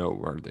thought was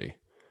noteworthy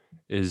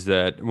is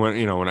that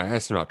when I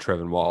asked him about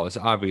Trevin Wallace,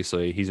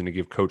 obviously he's going to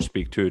give coach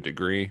speak to a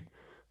degree.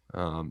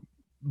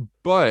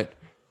 But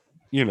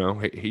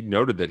he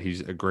noted that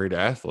he's a great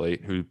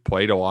athlete who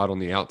played a lot on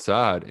the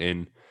outside.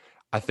 And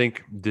I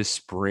think this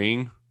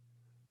spring,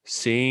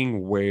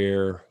 seeing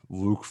where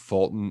Luke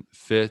Fulton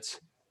fits,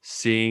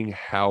 seeing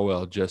how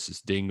well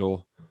Justice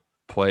Dingle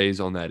plays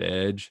on that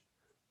edge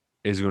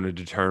is going to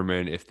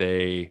determine if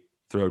they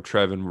throw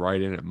Trevin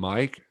right in at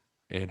Mike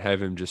and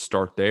have him just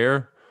start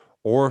there,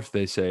 or if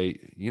they say,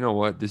 you know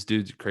what, this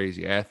dude's a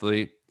crazy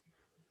athlete.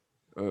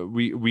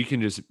 We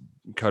can just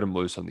cut him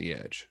loose on the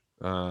edge.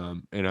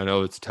 And I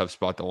know it's a tough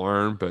spot to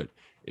learn, but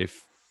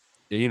if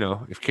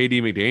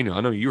KD McDaniel,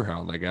 I know you were high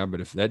on that guy,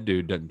 but if that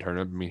dude doesn't turn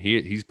up, I mean,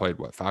 he's played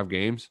 5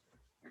 games.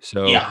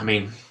 So yeah, I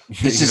mean,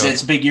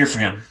 it's a big year for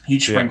him.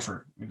 Huge spring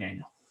for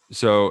McDaniel.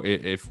 So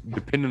if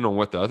depending on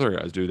what the other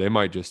guys do, they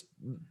might just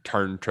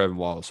turn Trevin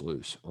Wallace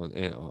loose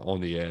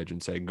on the edge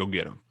and say, go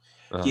get him.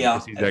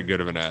 Because he's that good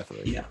of an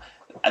athlete. Yeah.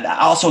 I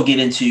also get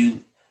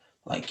into,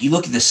 like, you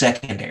look at the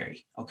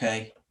secondary,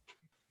 okay?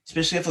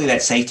 Specifically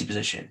that safety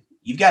position.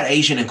 You've got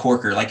Asian and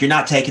Corker. Like, you're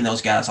not taking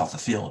those guys off the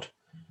field.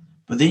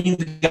 But then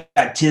you've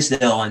got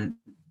Tisdale and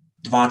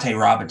Devontae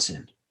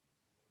Robinson.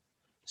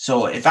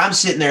 So if I'm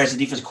sitting there as a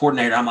defense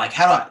coordinator, I'm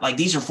like,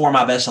 these are 4 of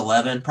my best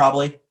 11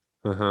 probably.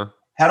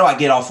 How do I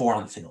get all 4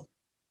 on the field?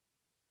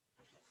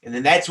 And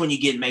then that's when you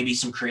get maybe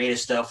some creative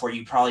stuff where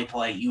you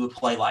would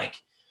play like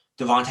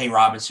Devontae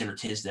Robinson or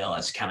Tisdale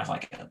as kind of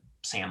like a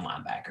Sam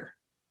linebacker.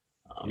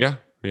 Yeah.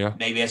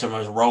 Maybe as a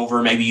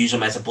rover, maybe use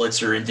them as a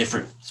blitzer in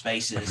different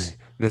spaces. I mean,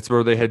 that's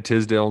where they had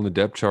Tisdale on the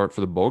depth chart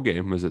for the bowl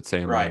game, was at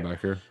Sam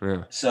linebacker.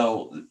 Yeah.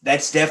 So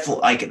that's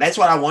definitely that's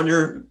what I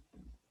wonder.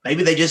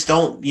 Maybe they just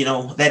don't,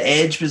 that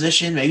edge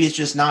position. Maybe it's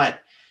just not.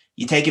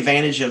 You take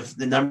advantage of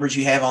the numbers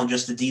you have on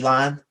just the D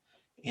line,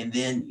 and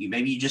then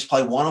maybe you just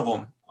play one of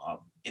them,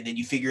 and then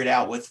you figure it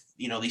out with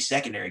these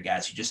secondary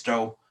guys. You just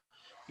throw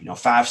 5-6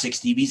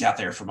 DBs out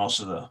there for most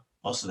of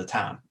the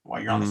time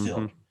while you're on the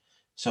field.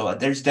 So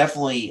there's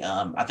definitely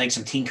I think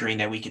some tinkering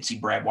that we could see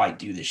Brad White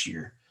do this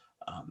year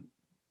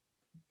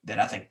that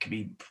I think could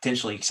be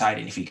potentially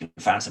exciting if he can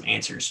find some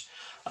answers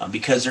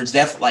because there's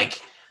definitely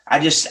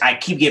I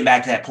keep getting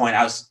back to that point.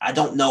 I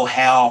don't know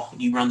how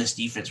you run this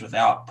defense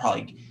without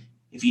probably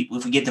if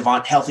we get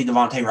healthy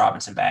Devontae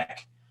Robinson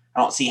back. I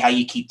don't see how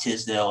you keep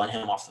Tisdale and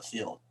him off the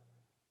field.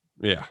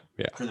 Yeah.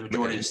 For the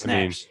majority of the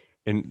snaps.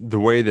 And the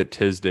way that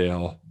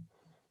Tisdale,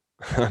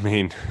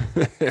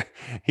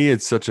 he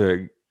had such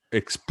a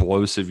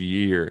explosive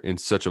year in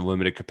such a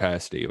limited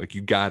capacity. Like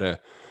you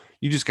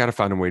just gotta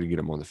find a way to get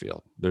him on the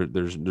field.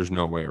 There's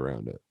no way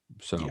around it.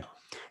 So,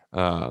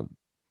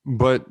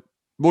 but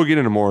we'll get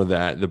into more of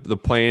that. The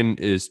plan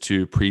is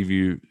to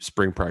preview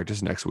spring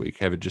practice next week,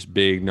 have it just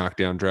big, knock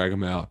down, drag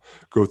them out,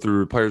 go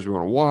through players we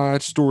want to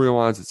watch,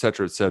 storylines, et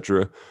cetera, et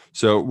cetera.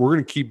 So we're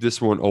going to keep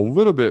this one a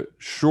little bit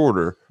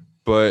shorter,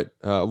 but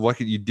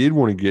you did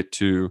want to get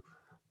to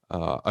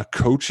not a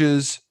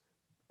coach's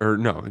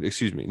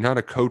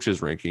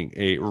ranking,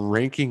 a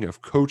ranking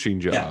of coaching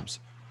jobs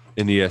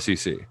in the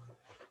SEC.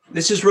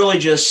 This is really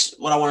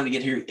just what I wanted to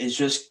get here is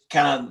just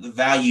kind of the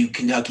value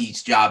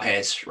Kentucky's job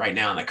has right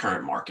now in the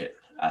current market.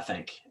 I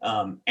think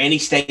Andy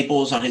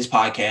Staples on his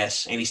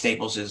podcast. Andy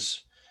Staples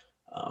is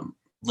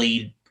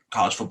lead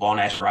college football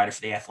national writer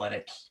for The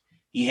Athletic.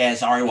 He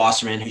has Ari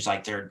Wasserman, who's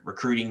like their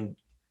recruiting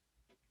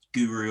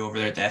guru over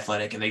there at The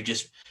Athletic, and they've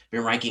just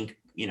been ranking.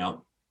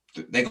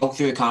 They go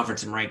through the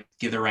conference and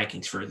give their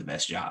rankings for the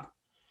best job.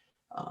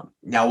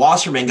 Now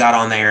Wasserman got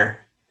on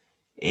there,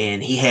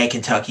 and he had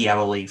Kentucky, I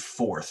believe,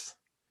 4th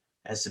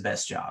as the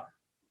best job.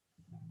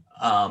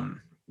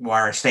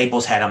 Where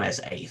Staples had them as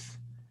 8th.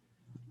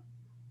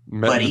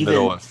 Met in the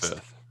middle at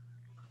 5th.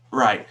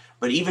 Right.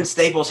 But even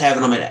Staples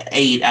having them at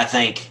 8, I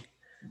think,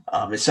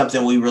 is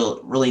something we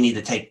really need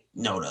to take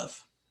note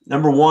of.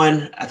 Number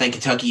one, I think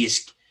Kentucky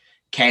has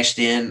cashed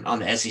in on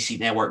the SEC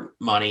network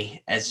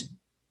money as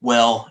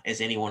well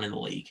as anyone in the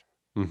league.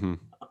 Mm-hmm.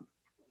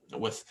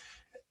 With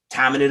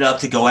timing it up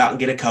to go out and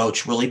get a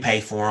coach, really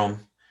pay for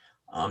him,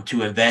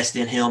 to invest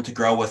in him, to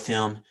grow with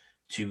him,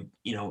 to,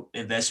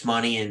 invest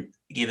money in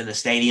giving the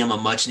stadium a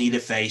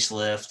much-needed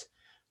facelift,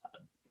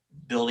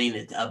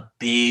 building a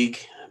big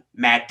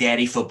Mac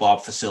Daddy football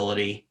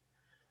facility,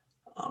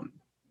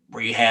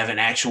 where you have an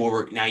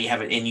actual – now you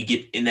have it, and you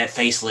get in that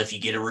facelift, you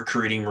get a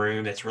recruiting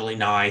room that's really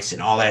nice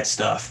and all that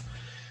stuff.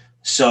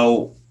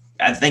 So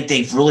I think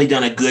they've really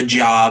done a good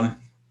job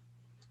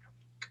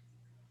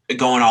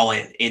going all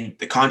in. And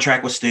the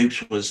contract with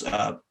Stoops was,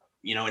 it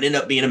ended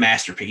up being a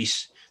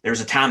masterpiece. There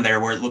was a time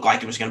there where it looked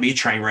like it was going to be a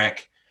train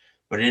wreck,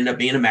 but it ended up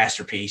being a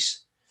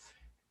masterpiece.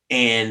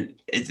 And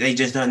they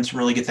just done some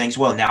really good things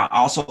well. Now, I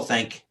also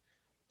think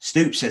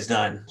Stoops has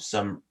done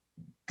some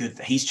good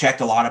 – he's checked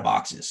a lot of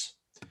boxes.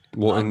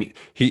 Well, and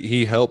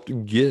he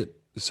helped get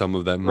some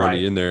of that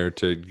money in there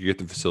to get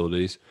the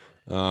facilities,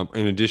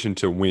 in addition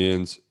to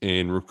wins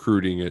and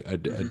recruiting a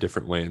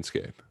different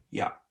landscape.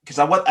 Yeah, because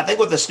I think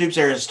what the Stoops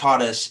era has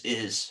taught us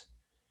is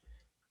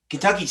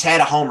Kentucky's had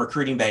a home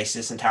recruiting base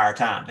this entire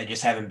time. They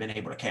just haven't been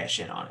able to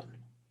cash in on it.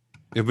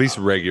 At least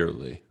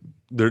regularly.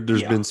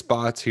 There's been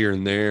spots here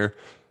and there.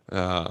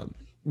 The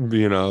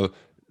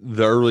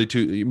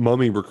early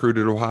Mummy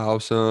recruited Ohio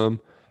some.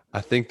 I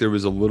think there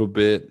was a little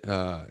bit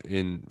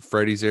in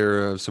Freddie's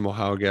era of some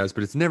Ohio guys,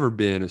 but it's never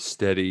been a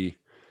steady,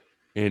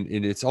 and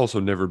it's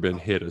also never been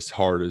hit as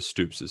hard as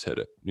Stoops has hit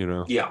it,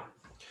 Yeah.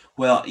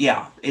 Well,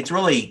 yeah, it's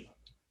really,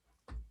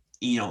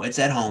 it's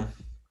at home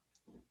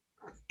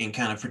and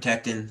kind of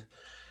protecting,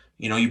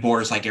 your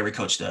borders like every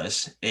coach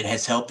does. It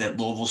has helped that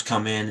Louisville's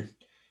come in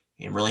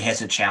and really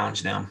hasn't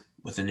challenged them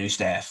with the new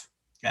staff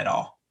at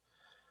all.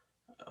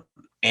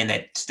 And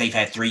that they've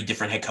had 3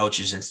 different head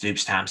coaches in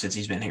Stoops' time since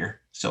he's been here.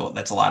 So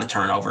that's a lot of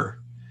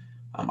turnover.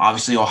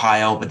 Obviously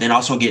Ohio, but then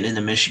also getting into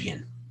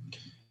Michigan.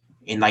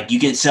 And you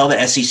can sell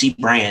the SEC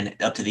brand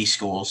up to these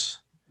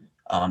schools.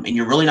 And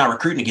you're really not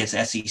recruiting against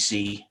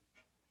SEC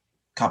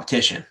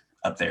competition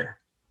up there.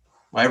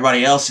 Well,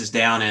 everybody else is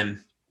down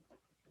in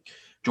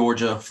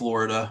Georgia,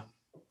 Florida,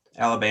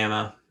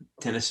 Alabama,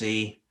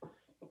 Tennessee,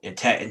 and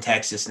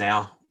Texas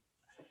now.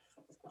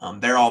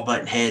 They're all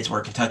butting heads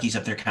where Kentucky's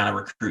up there kind of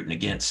recruiting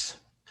against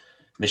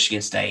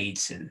Michigan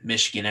State's and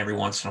Michigan every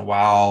once in a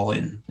while,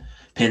 and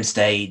Penn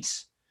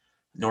State's,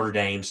 Notre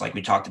Dame's, like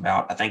we talked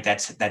about. I think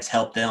that's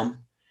helped them.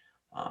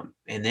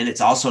 And then it's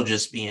also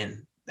just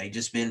been – I have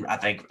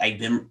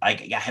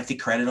to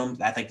credit them.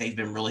 I think they've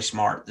been really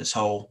smart this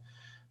whole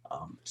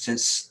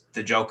since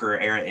the Joker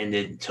era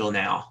ended until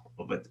now.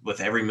 With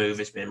every move,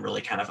 it's been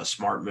really kind of a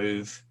smart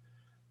move.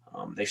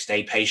 They've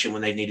stayed patient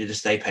when they needed to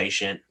stay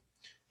patient.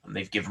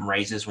 They've given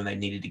raises when they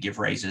needed to give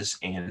raises.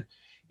 And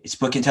it's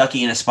put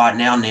Kentucky in a spot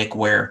now, Nick,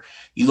 where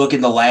you look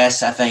in the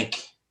last, I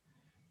think,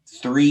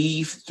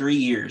 3 or 4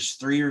 years,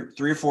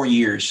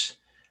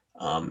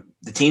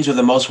 the teams with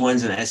the most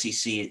wins in the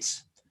SEC,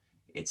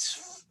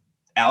 it's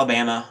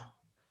Alabama,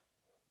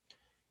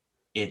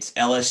 it's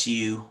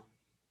LSU,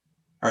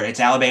 or it's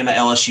Alabama,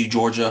 LSU,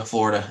 Georgia,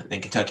 Florida, and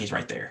then Kentucky's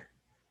right there.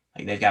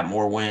 They've got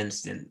more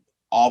wins than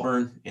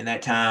Auburn in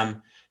that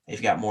time.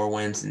 They've got more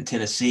wins than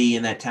Tennessee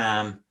in that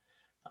time,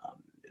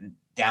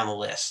 down the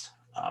list.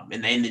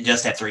 And then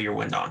just that 3-year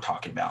window I'm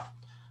talking about.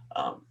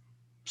 I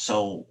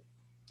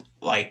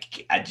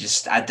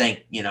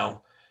think,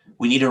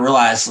 we need to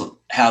realize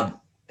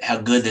how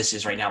good this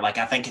is right now. I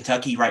think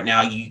Kentucky right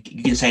now, you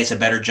can say it's a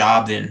better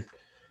job than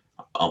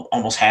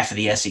almost half of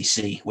the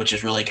SEC, which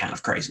is really kind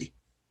of crazy.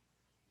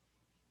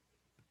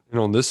 And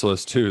on this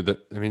list too,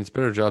 it's a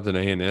better job than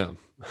A&M,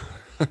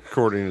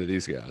 according to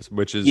these guys,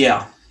 which is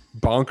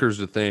bonkers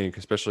to think,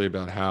 especially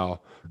about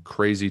how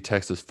crazy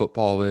Texas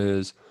football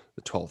is,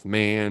 the 12th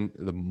man,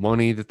 the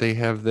money that they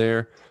have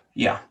there.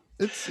 Yeah.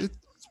 It's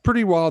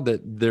pretty wild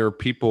that there are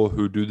people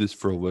who do this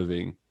for a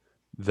living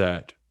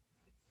that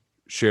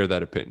share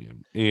that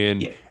opinion.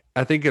 And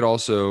I think it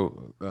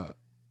also,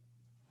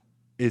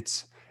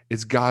 it's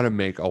got to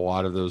make a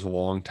lot of those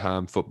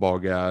longtime football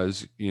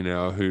guys,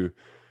 who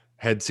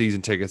had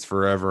season tickets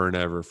forever and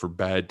ever for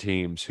bad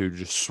teams, who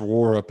just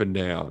swore up and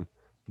down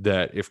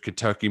that if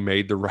Kentucky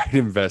made the right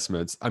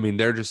investments,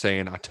 they're just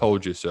saying, I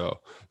told you so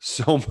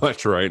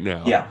much right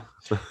now. Yeah.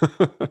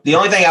 The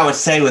only thing I would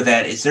say with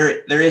that is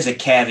there is a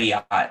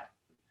caveat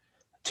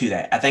to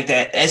that. I think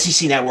that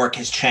SEC network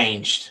has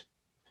changed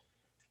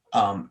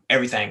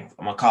everything.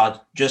 I'm going to call it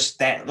just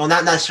that. Well,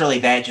 not necessarily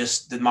that,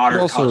 just the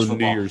modern also college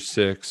football. New Year's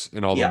Six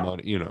and all the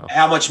money,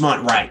 How much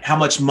money, right. How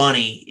much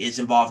money is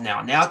involved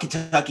now. Now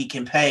Kentucky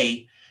can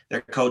pay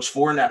their coach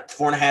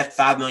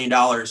 $4.5 million,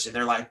 and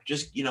they're like,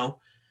 just,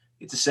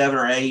 it's a 7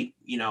 or 8,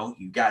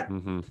 you got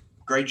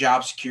great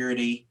job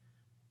security.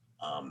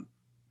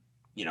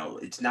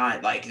 it's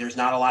not like there's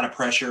not a lot of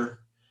pressure.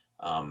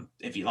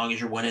 As long as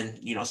you're winning,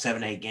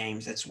 7-8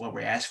 games, that's what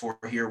we ask for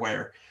here.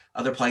 Where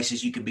other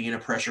places you could be in a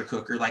pressure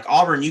cooker, like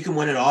Auburn, you can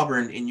win at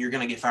Auburn and you're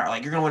going to get fired.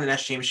 Like you're going to win a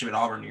national championship at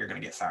Auburn and you're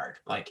going to get fired.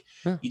 Like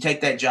you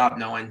take that job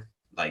knowing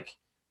like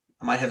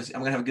I'm going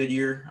to have a good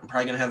year. I'm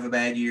probably going to have a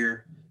bad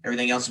year.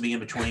 Everything else will be in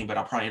between, but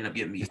I'll probably end up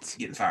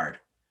getting fired.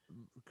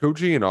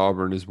 Coaching in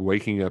Auburn is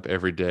waking up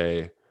every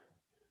day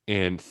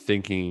and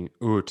thinking,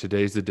 "Oh,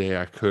 today's the day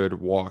I could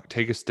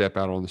take a step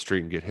out on the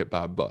street and get hit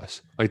by a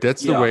bus." Like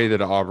that's the way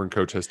that an Auburn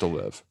coach has to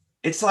live.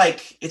 It's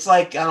like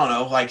I don't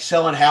know, like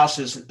selling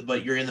houses,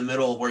 but you're in the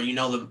middle where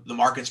the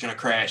market's going to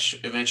crash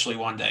eventually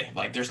one day.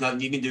 Like there's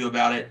nothing you can do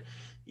about it.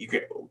 A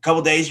couple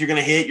of days you're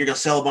going to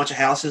sell a bunch of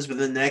houses, but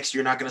then next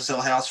you're not going to sell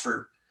a house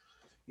for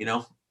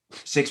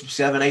 6,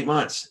 7, 8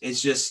 months.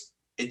 It's just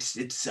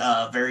it's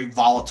a very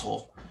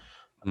volatile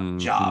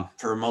job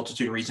for a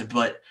multitude of reasons.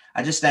 But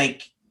I just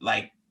think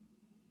like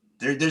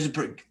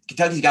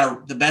Kentucky's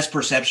got the best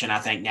perception I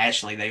think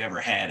nationally they've ever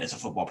had as a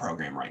football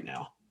program right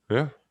now.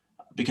 Yeah.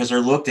 Because they're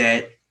looked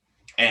at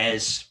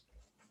as,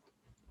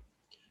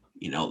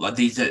 like an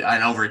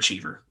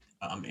overachiever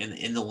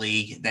in the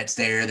league that's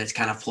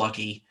kind of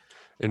plucky.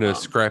 And a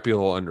scrappy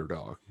little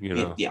underdog,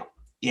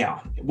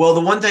 Yeah. Well,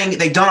 the one thing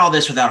they've done all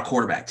this without a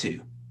quarterback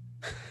too.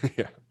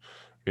 Yeah.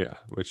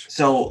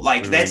 So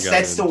like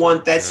that's the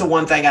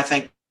one thing I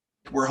think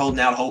we're holding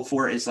out hope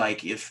for is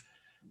like if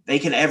they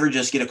can ever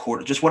just get a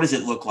quarter. Just what does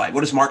it look like?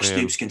 What does Mark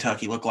Stoops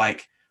Kentucky look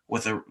like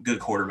with a good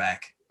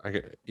quarterback?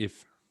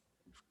 If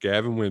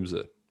Gavin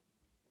Wimsatt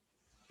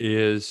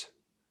is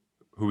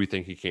who we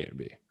think he can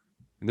be.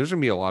 And there's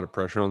going to be a lot of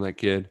pressure on that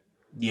kid.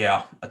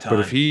 Yeah, a ton. But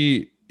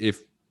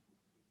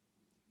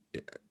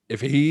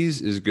if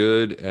he's as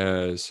good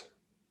as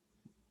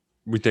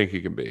we think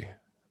he can be,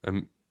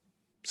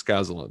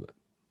 sky's the limit.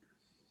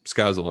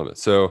 Sky's the limit.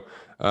 So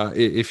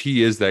if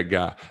he is that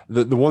guy,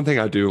 the one thing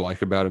I do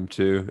like about him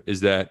too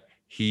is that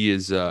he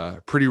is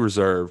pretty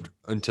reserved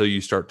until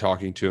you start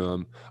talking to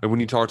him. And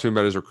when you talk to him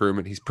about his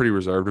recruitment, he's pretty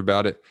reserved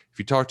about it. If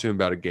you talk to him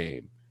about a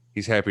game,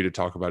 he's happy to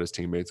talk about his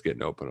teammates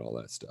getting open, all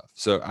that stuff.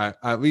 So I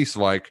at least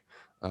like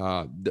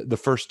the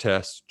first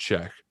test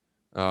check.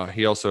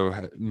 He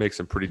also makes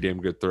some pretty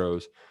damn good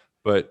throws.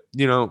 But,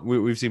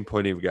 we've seen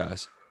plenty of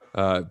guys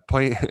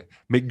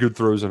make good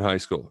throws in high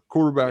school.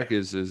 Quarterback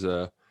is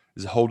a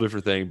whole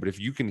different thing. But if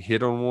you can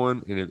hit on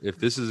one, and if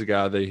this is a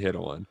guy they hit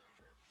on,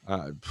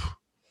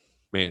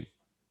 man,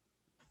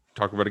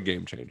 talk about a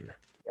game changer.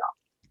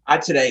 Yeah.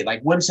 Today,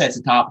 like Wimsatt's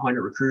a top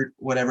 100 recruit,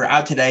 whatever.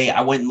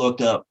 I went and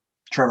looked up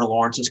Trevor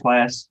Lawrence's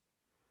class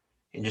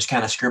and just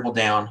kind of scribbled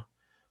down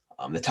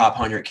the top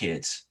 100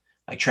 kids.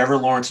 Like Trevor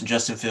Lawrence and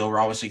Justin Field were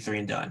obviously 3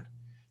 and done.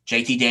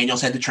 JT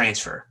Daniels had to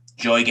transfer.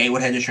 Joey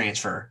Gatewood had to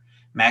transfer.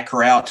 Matt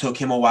Corral took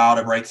him a while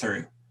to break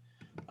through.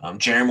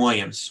 Jaron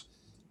Williams,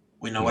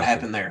 we know what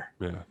happened there.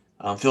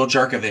 Yeah. Phil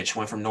Jerkovich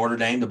went from Notre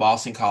Dame to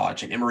Boston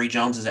College. And Emory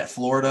Jones is at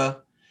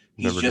Florida.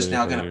 He's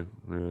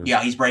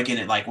he's breaking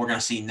it. Like we're going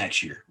to see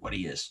next year what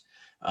he is.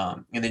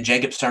 And then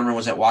Jacob Sturman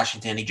was at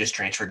Washington. He just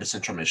transferred to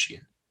Central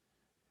Michigan.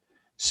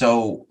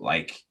 So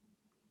like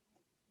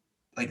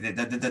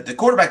the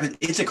quarterback,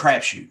 it's a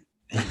crapshoot.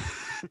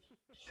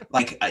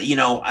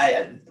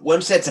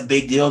 Wimsatt's a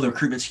big deal. The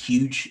recruitment's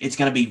huge. It's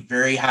going to be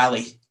very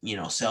highly,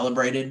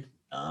 celebrated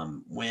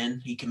when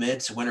he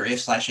commits, when or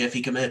if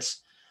he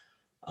commits.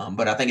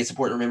 But I think it's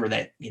important to remember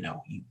that,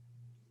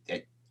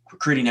 that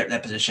recruiting at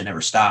that position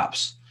never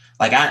stops.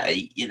 Like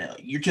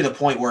you're to the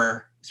point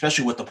where,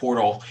 especially with the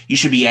portal, you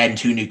should be adding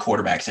 2 new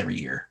quarterbacks every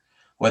year,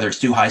 whether it's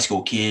 2 high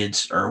school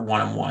kids or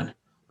one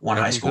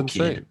high school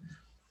kid.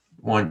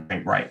 One,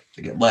 right.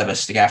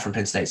 Levis, the guy from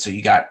Penn State. So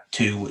you got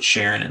 2 with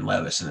Sharon and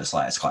Levis in this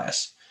last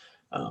class.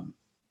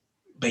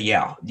 But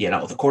yeah,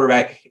 the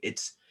quarterback,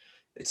 it's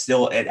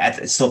still, I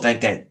still think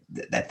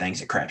that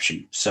thing's a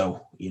crapshoot.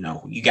 So,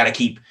 you got to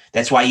keep,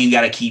 that's why you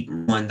got to keep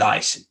rolling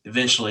dice.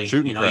 Eventually,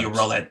 you'll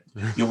roll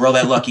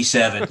that lucky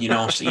 7,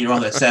 so you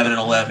roll that 7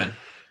 and 11.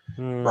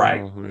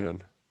 Right.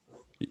 Man.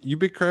 You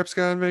big craps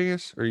guy in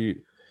Vegas? Or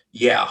you?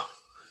 Yeah.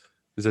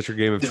 Is that your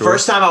game of choice?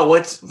 First time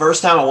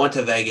I went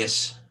to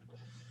Vegas,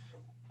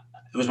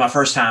 it was my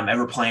first time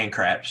ever playing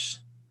craps,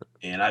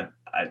 and I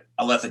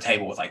left the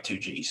table with like 2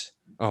 G's.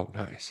 Oh,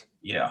 nice.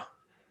 Yeah.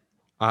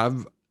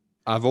 I've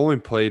only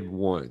played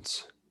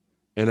once,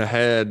 and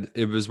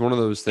it was one of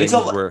those things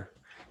where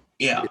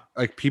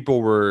like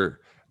people were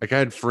like, I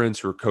had friends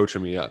who were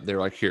coaching me up. They're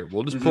like, "Here,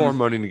 we'll just pull our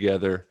money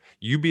together.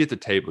 You be at the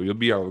table. You'll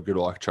be our good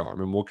luck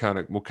charm, and we'll kind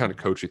of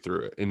coach you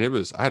through it." And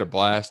I had a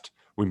blast.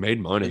 We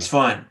made money. It's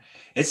fun.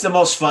 It's the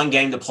most fun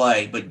game to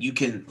play, but you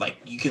can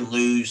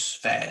lose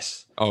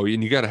fast. Oh,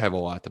 and you got to have a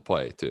lot to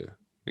play too.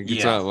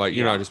 It's not like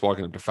you're not just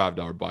walking up to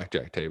 $5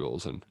 blackjack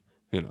tables and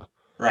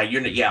Right.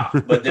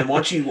 But then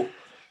once you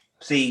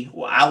see,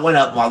 I went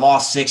up, I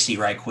lost 60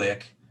 right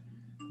quick,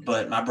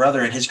 but my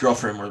brother and his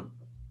girlfriend were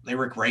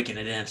raking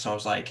it in. So I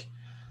was like,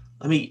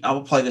 I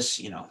will play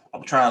this,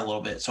 I'll try it a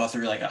little bit. So I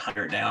threw like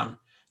 100 down.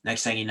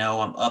 Next thing you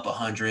know, I'm up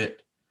 100.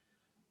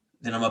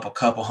 Then I'm up a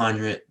couple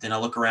hundred. Then I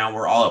look around,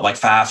 we're all at like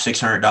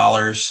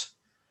 $500-$600.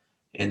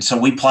 And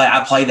so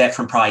I played that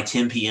from probably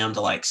 10 p.m.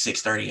 to like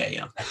 6:30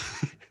 a.m.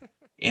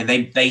 And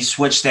they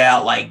switched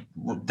out like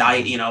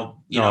diet,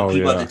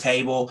 people at the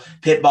table.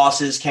 Pit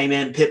bosses came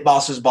in. Pit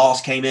boss's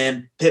boss came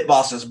in. Pit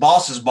boss's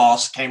boss's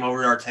boss came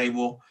over to our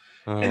table,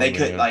 and they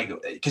could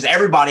because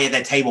everybody at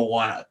that table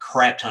won a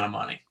crap ton of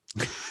money.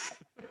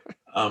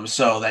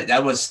 So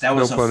that was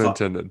no pun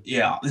intended.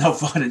 Yeah, no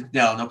pun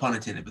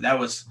intended. But I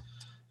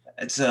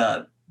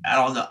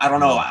don't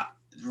know.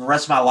 The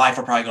rest of my life,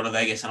 I'll probably go to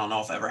Vegas. I don't know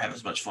if I ever have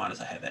as much fun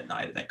as I had that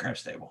night at that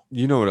craps table.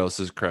 You know what else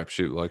is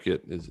crapshoot like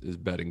it is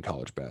betting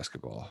college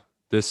basketball.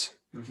 This,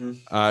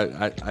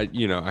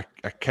 I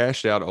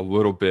cashed out a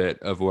little bit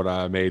of what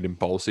I made in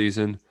bowl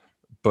season,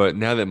 but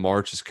now that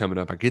March is coming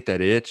up, I get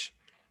that itch.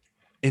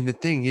 And the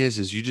thing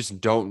is you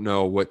just don't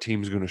know what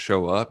team's going to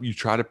show up. You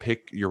try to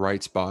pick your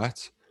right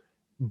spots,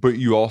 but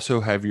you also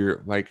have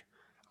your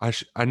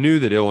I knew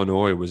that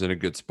Illinois was in a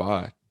good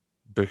spot,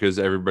 because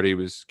everybody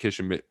was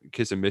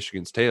kissing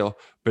Michigan's tail,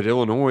 but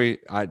Illinois,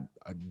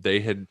 they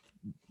had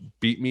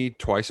beat me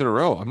twice in a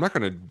row. I'm not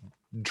going to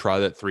try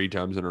that 3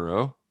 times in a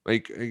row.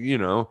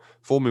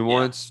 Fool me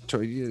once,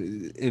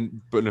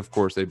 but of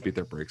course they beat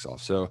their brakes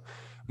off. So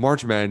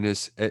March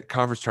Madness at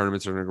conference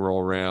tournaments are going to roll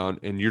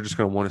around, and you're just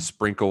going to want to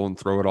sprinkle and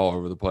throw it all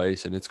over the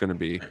place, and it's going to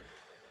be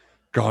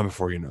gone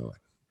before you know it.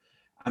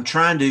 I'm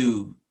trying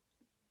to,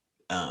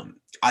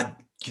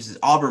 because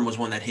Auburn was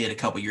one that hit a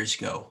couple years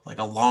ago, like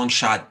a long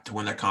shot to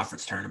win their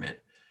conference tournament,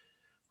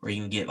 where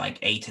you can get like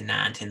 8 to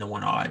 9, 10 to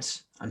 1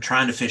 odds. I'm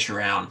trying to fish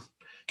around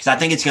because I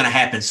think it's going to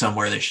happen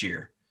somewhere this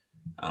year,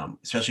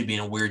 especially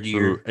being a weird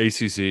year. Ooh,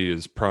 ACC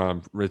is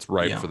prime; it's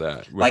ripe for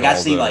that. Like I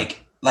see,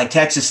 like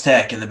Texas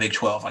Tech in the Big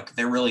 12, like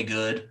they're really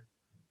good,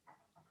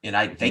 and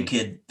they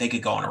could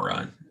go on a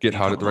run, get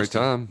hot at the right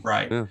time,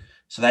 right? Yeah.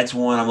 So that's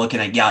one I'm looking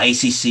at. Yeah,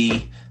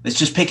 ACC. It's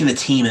just picking the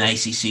team in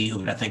ACC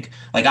who I think,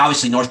 like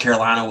obviously North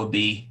Carolina would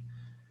be,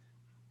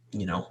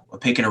 a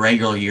pick in a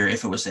regular year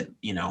if it was that,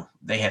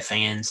 they have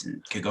fans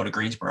and could go to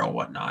Greensboro or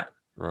whatnot.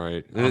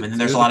 Right. And then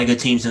there's a lot of good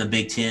teams in the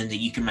Big Ten that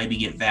you can maybe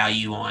get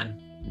value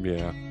on.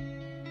 Yeah.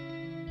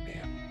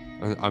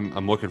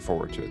 I'm looking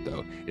forward to it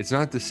though. It's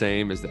not the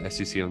same as the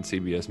SEC on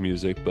CBS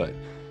music, but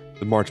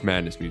the March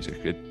Madness music,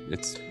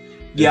 it's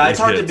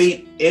hard to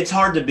beat. It's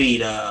hard to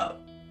beat.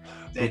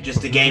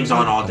 Just the game's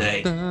on all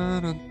day.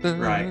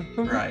 Right.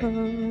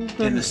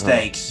 And the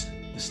stakes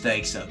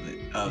of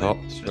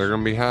it. They're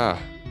gonna be high.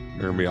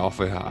 They're gonna be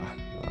awfully high,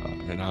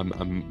 and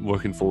I'm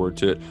looking forward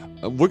to it.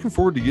 I'm looking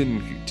forward to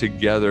getting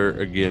together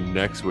again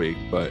next week.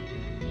 But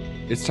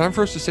it's time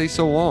for us to say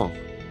so long,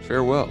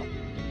 farewell.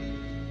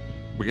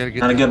 We gotta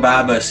get. Not a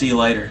goodbye, but see you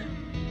later.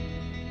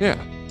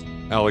 Yeah,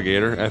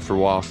 alligator after a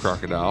while,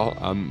 crocodile.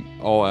 I'm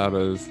all out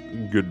of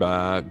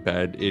goodbye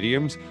bad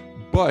idioms.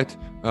 But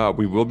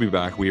we will be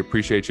back. We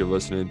appreciate you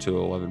listening to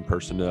 11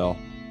 Personnel.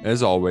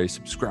 As always,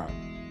 subscribe.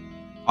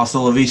 Hasta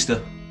la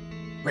vista.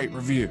 Rate,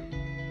 review.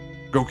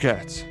 Go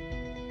Cats.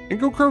 And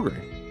go Kroger.